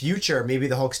future, maybe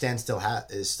the Hulk stand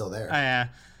is still there. Yeah.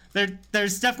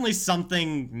 There's definitely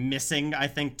something missing, I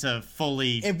think, to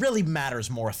fully... It really matters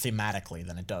more thematically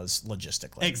than it does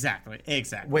logistically. Exactly.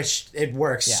 Which it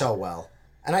works so well.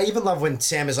 And I even love when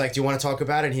Sam is like, do you want to talk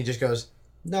about it? And he just goes,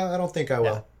 no, I don't think I will.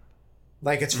 Yeah.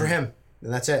 Like, it's for him.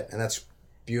 And that's it. And that's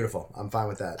beautiful. I'm fine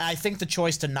with that. I think the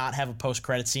choice to not have a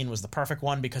post-credit scene was the perfect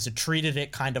one because it treated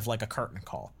it kind of like a curtain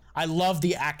call. I love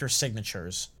the actor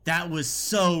signatures. That was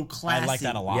so classy. I like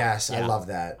that a lot. Yes, I love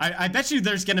that. I bet you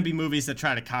there's going to be movies that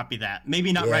try to copy that.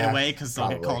 Maybe not right away because they'll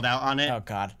get called out on it. Oh,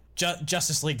 God.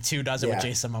 Justice League 2 does it with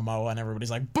Jason Momoa and everybody's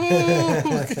like, boo!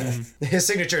 His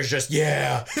signature is just,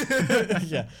 yeah.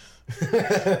 Yeah.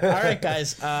 All right,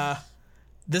 guys.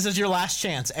 This is your last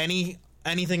chance.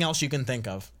 Anything else you can think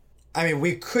of? I mean,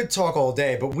 we could talk all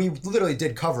day, but we literally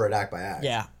did cover it act by act.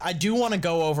 Yeah. I do want to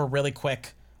go over really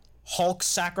quick Hulk's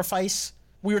sacrifice.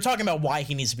 We were talking about why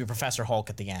he needs to be Professor Hulk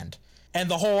at the end. And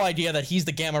the whole idea that he's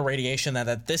the gamma radiation,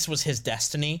 that this was his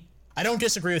destiny. I don't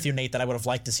disagree with you, Nate, that I would have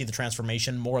liked to see the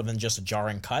transformation more than just a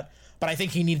jarring cut. But I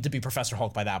think he needed to be Professor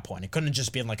Hulk by that point. It couldn't have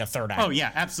just been like a third act. Oh,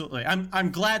 yeah, absolutely.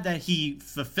 I'm glad that he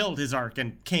fulfilled his arc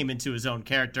and came into his own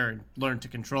character and learned to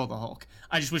control the Hulk.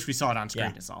 I just wish we saw it on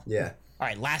screen, is all. Yeah. All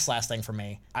right, last thing for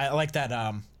me. I like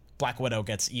that Black Widow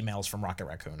gets emails from Rocket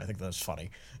Raccoon. I think that's funny.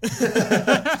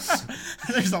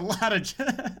 There's a lot of...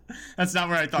 That's not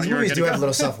where I thought These you were going to go. movies do have a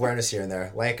little self-awareness here and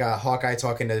there. Like Hawkeye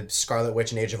talking to Scarlet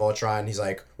Witch in Age of Ultron. He's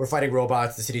like, we're fighting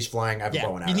robots, the city's flying, I have a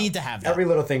bow and arrow. You need to have that. Every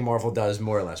little thing Marvel does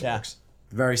more or less works.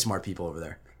 Very smart people over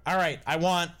there. All right, I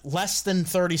want less than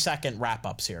 30-second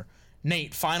wrap-ups here.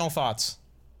 Nate, final thoughts.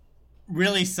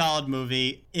 Really solid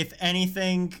movie. If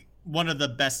anything, one of the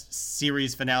best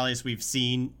series finales we've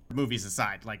seen, movies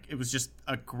aside. Like, it was just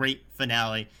a great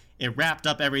finale. It wrapped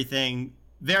up everything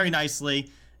very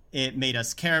nicely. It made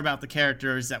us care about the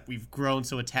characters that we've grown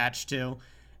so attached to.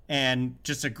 And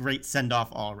just a great send-off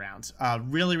all around.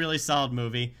 Really, really solid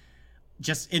movie.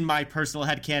 Just in my personal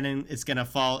headcanon, it's going to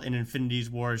fall in Infinity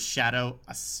War's shadow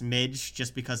a smidge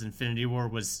just because Infinity War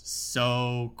was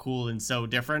so cool and so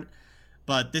different.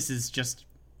 But this is just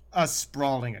a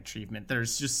sprawling achievement.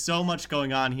 There's just so much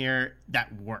going on here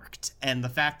that worked. And the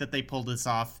fact that they pulled this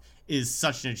off is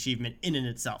such an achievement in and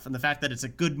itself. And the fact that it's a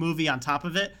good movie on top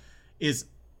of it is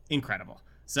incredible.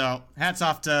 So hats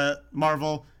off to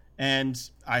Marvel. And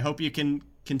I hope you can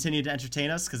continue to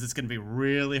entertain us because it's going to be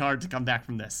really hard to come back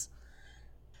from this.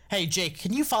 Hey, Jake,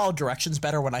 can you follow directions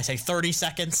better when I say 30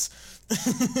 seconds?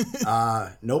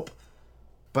 Nope.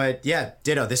 But yeah,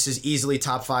 ditto. This is easily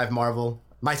top 5 Marvel.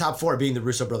 My top 4 being the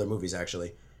Russo brother movies,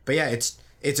 actually. But yeah,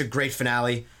 it's a great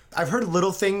finale. I've heard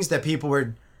little things that people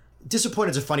were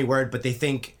disappointed is a funny word, but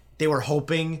they were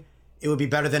hoping it would be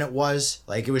better than it was.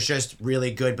 Like, it was just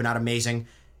really good, but not amazing.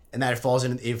 And that it falls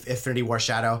in Infinity War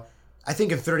shadow. I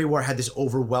think Infinity War had this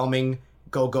overwhelming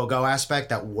go, go, go aspect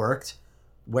that worked,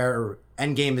 where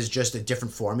Endgame is just a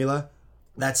different formula.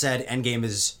 That said, Endgame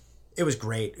it was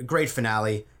great. A great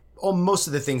finale. Most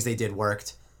of the things they did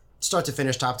worked. Start to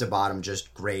finish, top to bottom,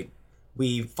 just great.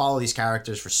 We follow these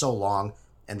characters for so long,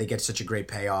 and they get such a great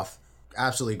payoff.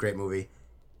 Absolutely great movie.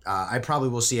 I probably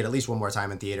will see it at least one more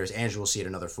time in theaters. Andrew will see it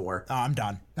another 4. Oh, I'm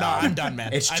done. No, I'm done,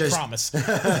 man. I promise.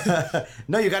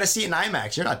 No, you got to see it in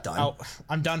IMAX. You're not done. Oh,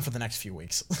 I'm done for the next few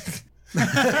weeks.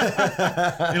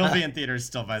 It'll be in theaters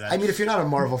still by then. I mean, if you're not a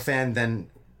Marvel fan, then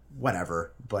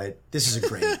whatever. But this is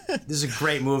a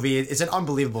great movie. It's an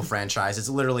unbelievable franchise. It's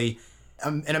literally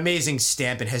an amazing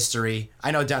stamp in history.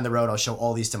 I know down the road I'll show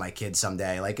all these to my kids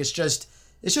someday. Like, it's just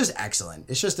excellent.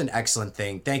 It's just an excellent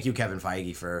thing. Thank you, Kevin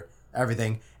Feige, for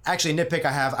everything. Actually, nitpick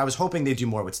I was hoping they'd do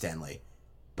more with Stan Lee.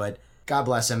 But God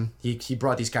bless him. He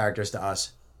brought these characters to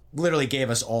us. Literally gave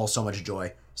us all so much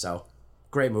joy. So,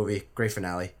 great movie. Great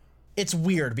finale. It's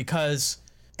weird because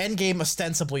Endgame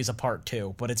ostensibly is a part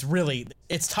 2, but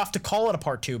it's tough to call it a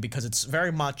part 2 because it's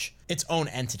very much its own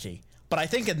entity. But I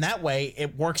think in that way,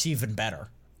 it works even better.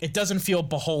 It doesn't feel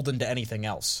beholden to anything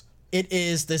else. It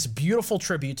is this beautiful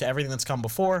tribute to everything that's come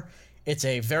before. It's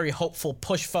a very hopeful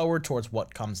push forward towards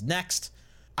what comes next.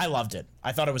 I loved it.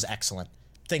 I thought it was excellent.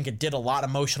 I think it did a lot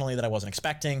emotionally that I wasn't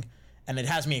expecting, and it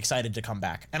has me excited to come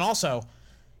back. And also,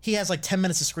 he has like 10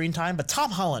 minutes of screen time, but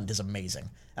Tom Holland is amazing,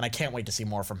 and I can't wait to see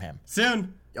more from him.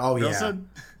 Soon. Oh, Real yeah. soon.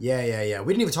 Yeah.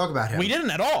 We didn't even talk about him. We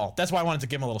didn't at all. That's why I wanted to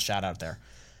give him a little shout out there.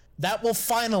 That will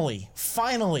finally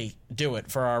do it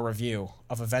for our review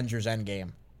of Avengers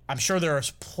Endgame. I'm sure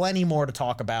there's plenty more to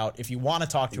talk about. If you want to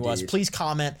talk to us, please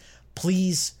comment.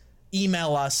 Please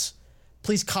email us.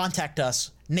 Please contact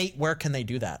us. Nate, where can they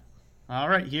do that? All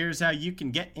right, here's how you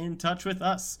can get in touch with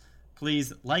us.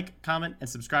 Please like, comment, and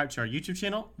subscribe to our YouTube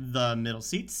channel, The Middle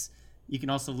Seats. You can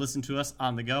also listen to us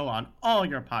on the go on all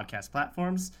your podcast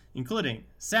platforms, including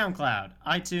SoundCloud,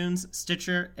 iTunes,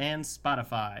 Stitcher, and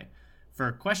Spotify.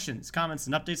 For questions, comments,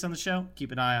 and updates on the show,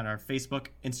 keep an eye on our Facebook,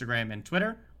 Instagram, and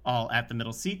Twitter, all at The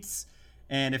Middle Seats.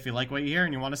 And if you like what you hear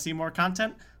and you want to see more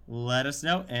content, let us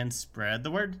know and spread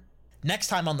the word. Next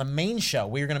time on the main show,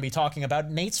 we are going to be talking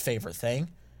about Nate's favorite thing,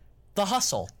 The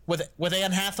Hustle, with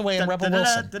Anne Hathaway and Rebel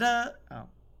Wilson. Oh.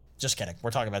 Just kidding.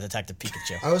 We're talking about Detective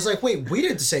Pikachu. I was like, wait, we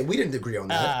didn't agree on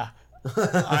that.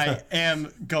 I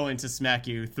am going to smack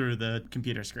you through the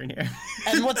computer screen here.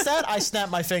 And what's that? I snap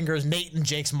my fingers. Nate and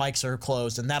Jake's mics are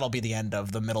closed, and that'll be the end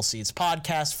of the Middle Seats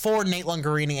podcast. For Nate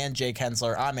Lungarini and Jake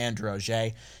Hensler, I'm Andrew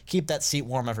Auger. Keep that seat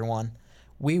warm, everyone.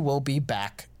 We will be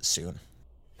back soon.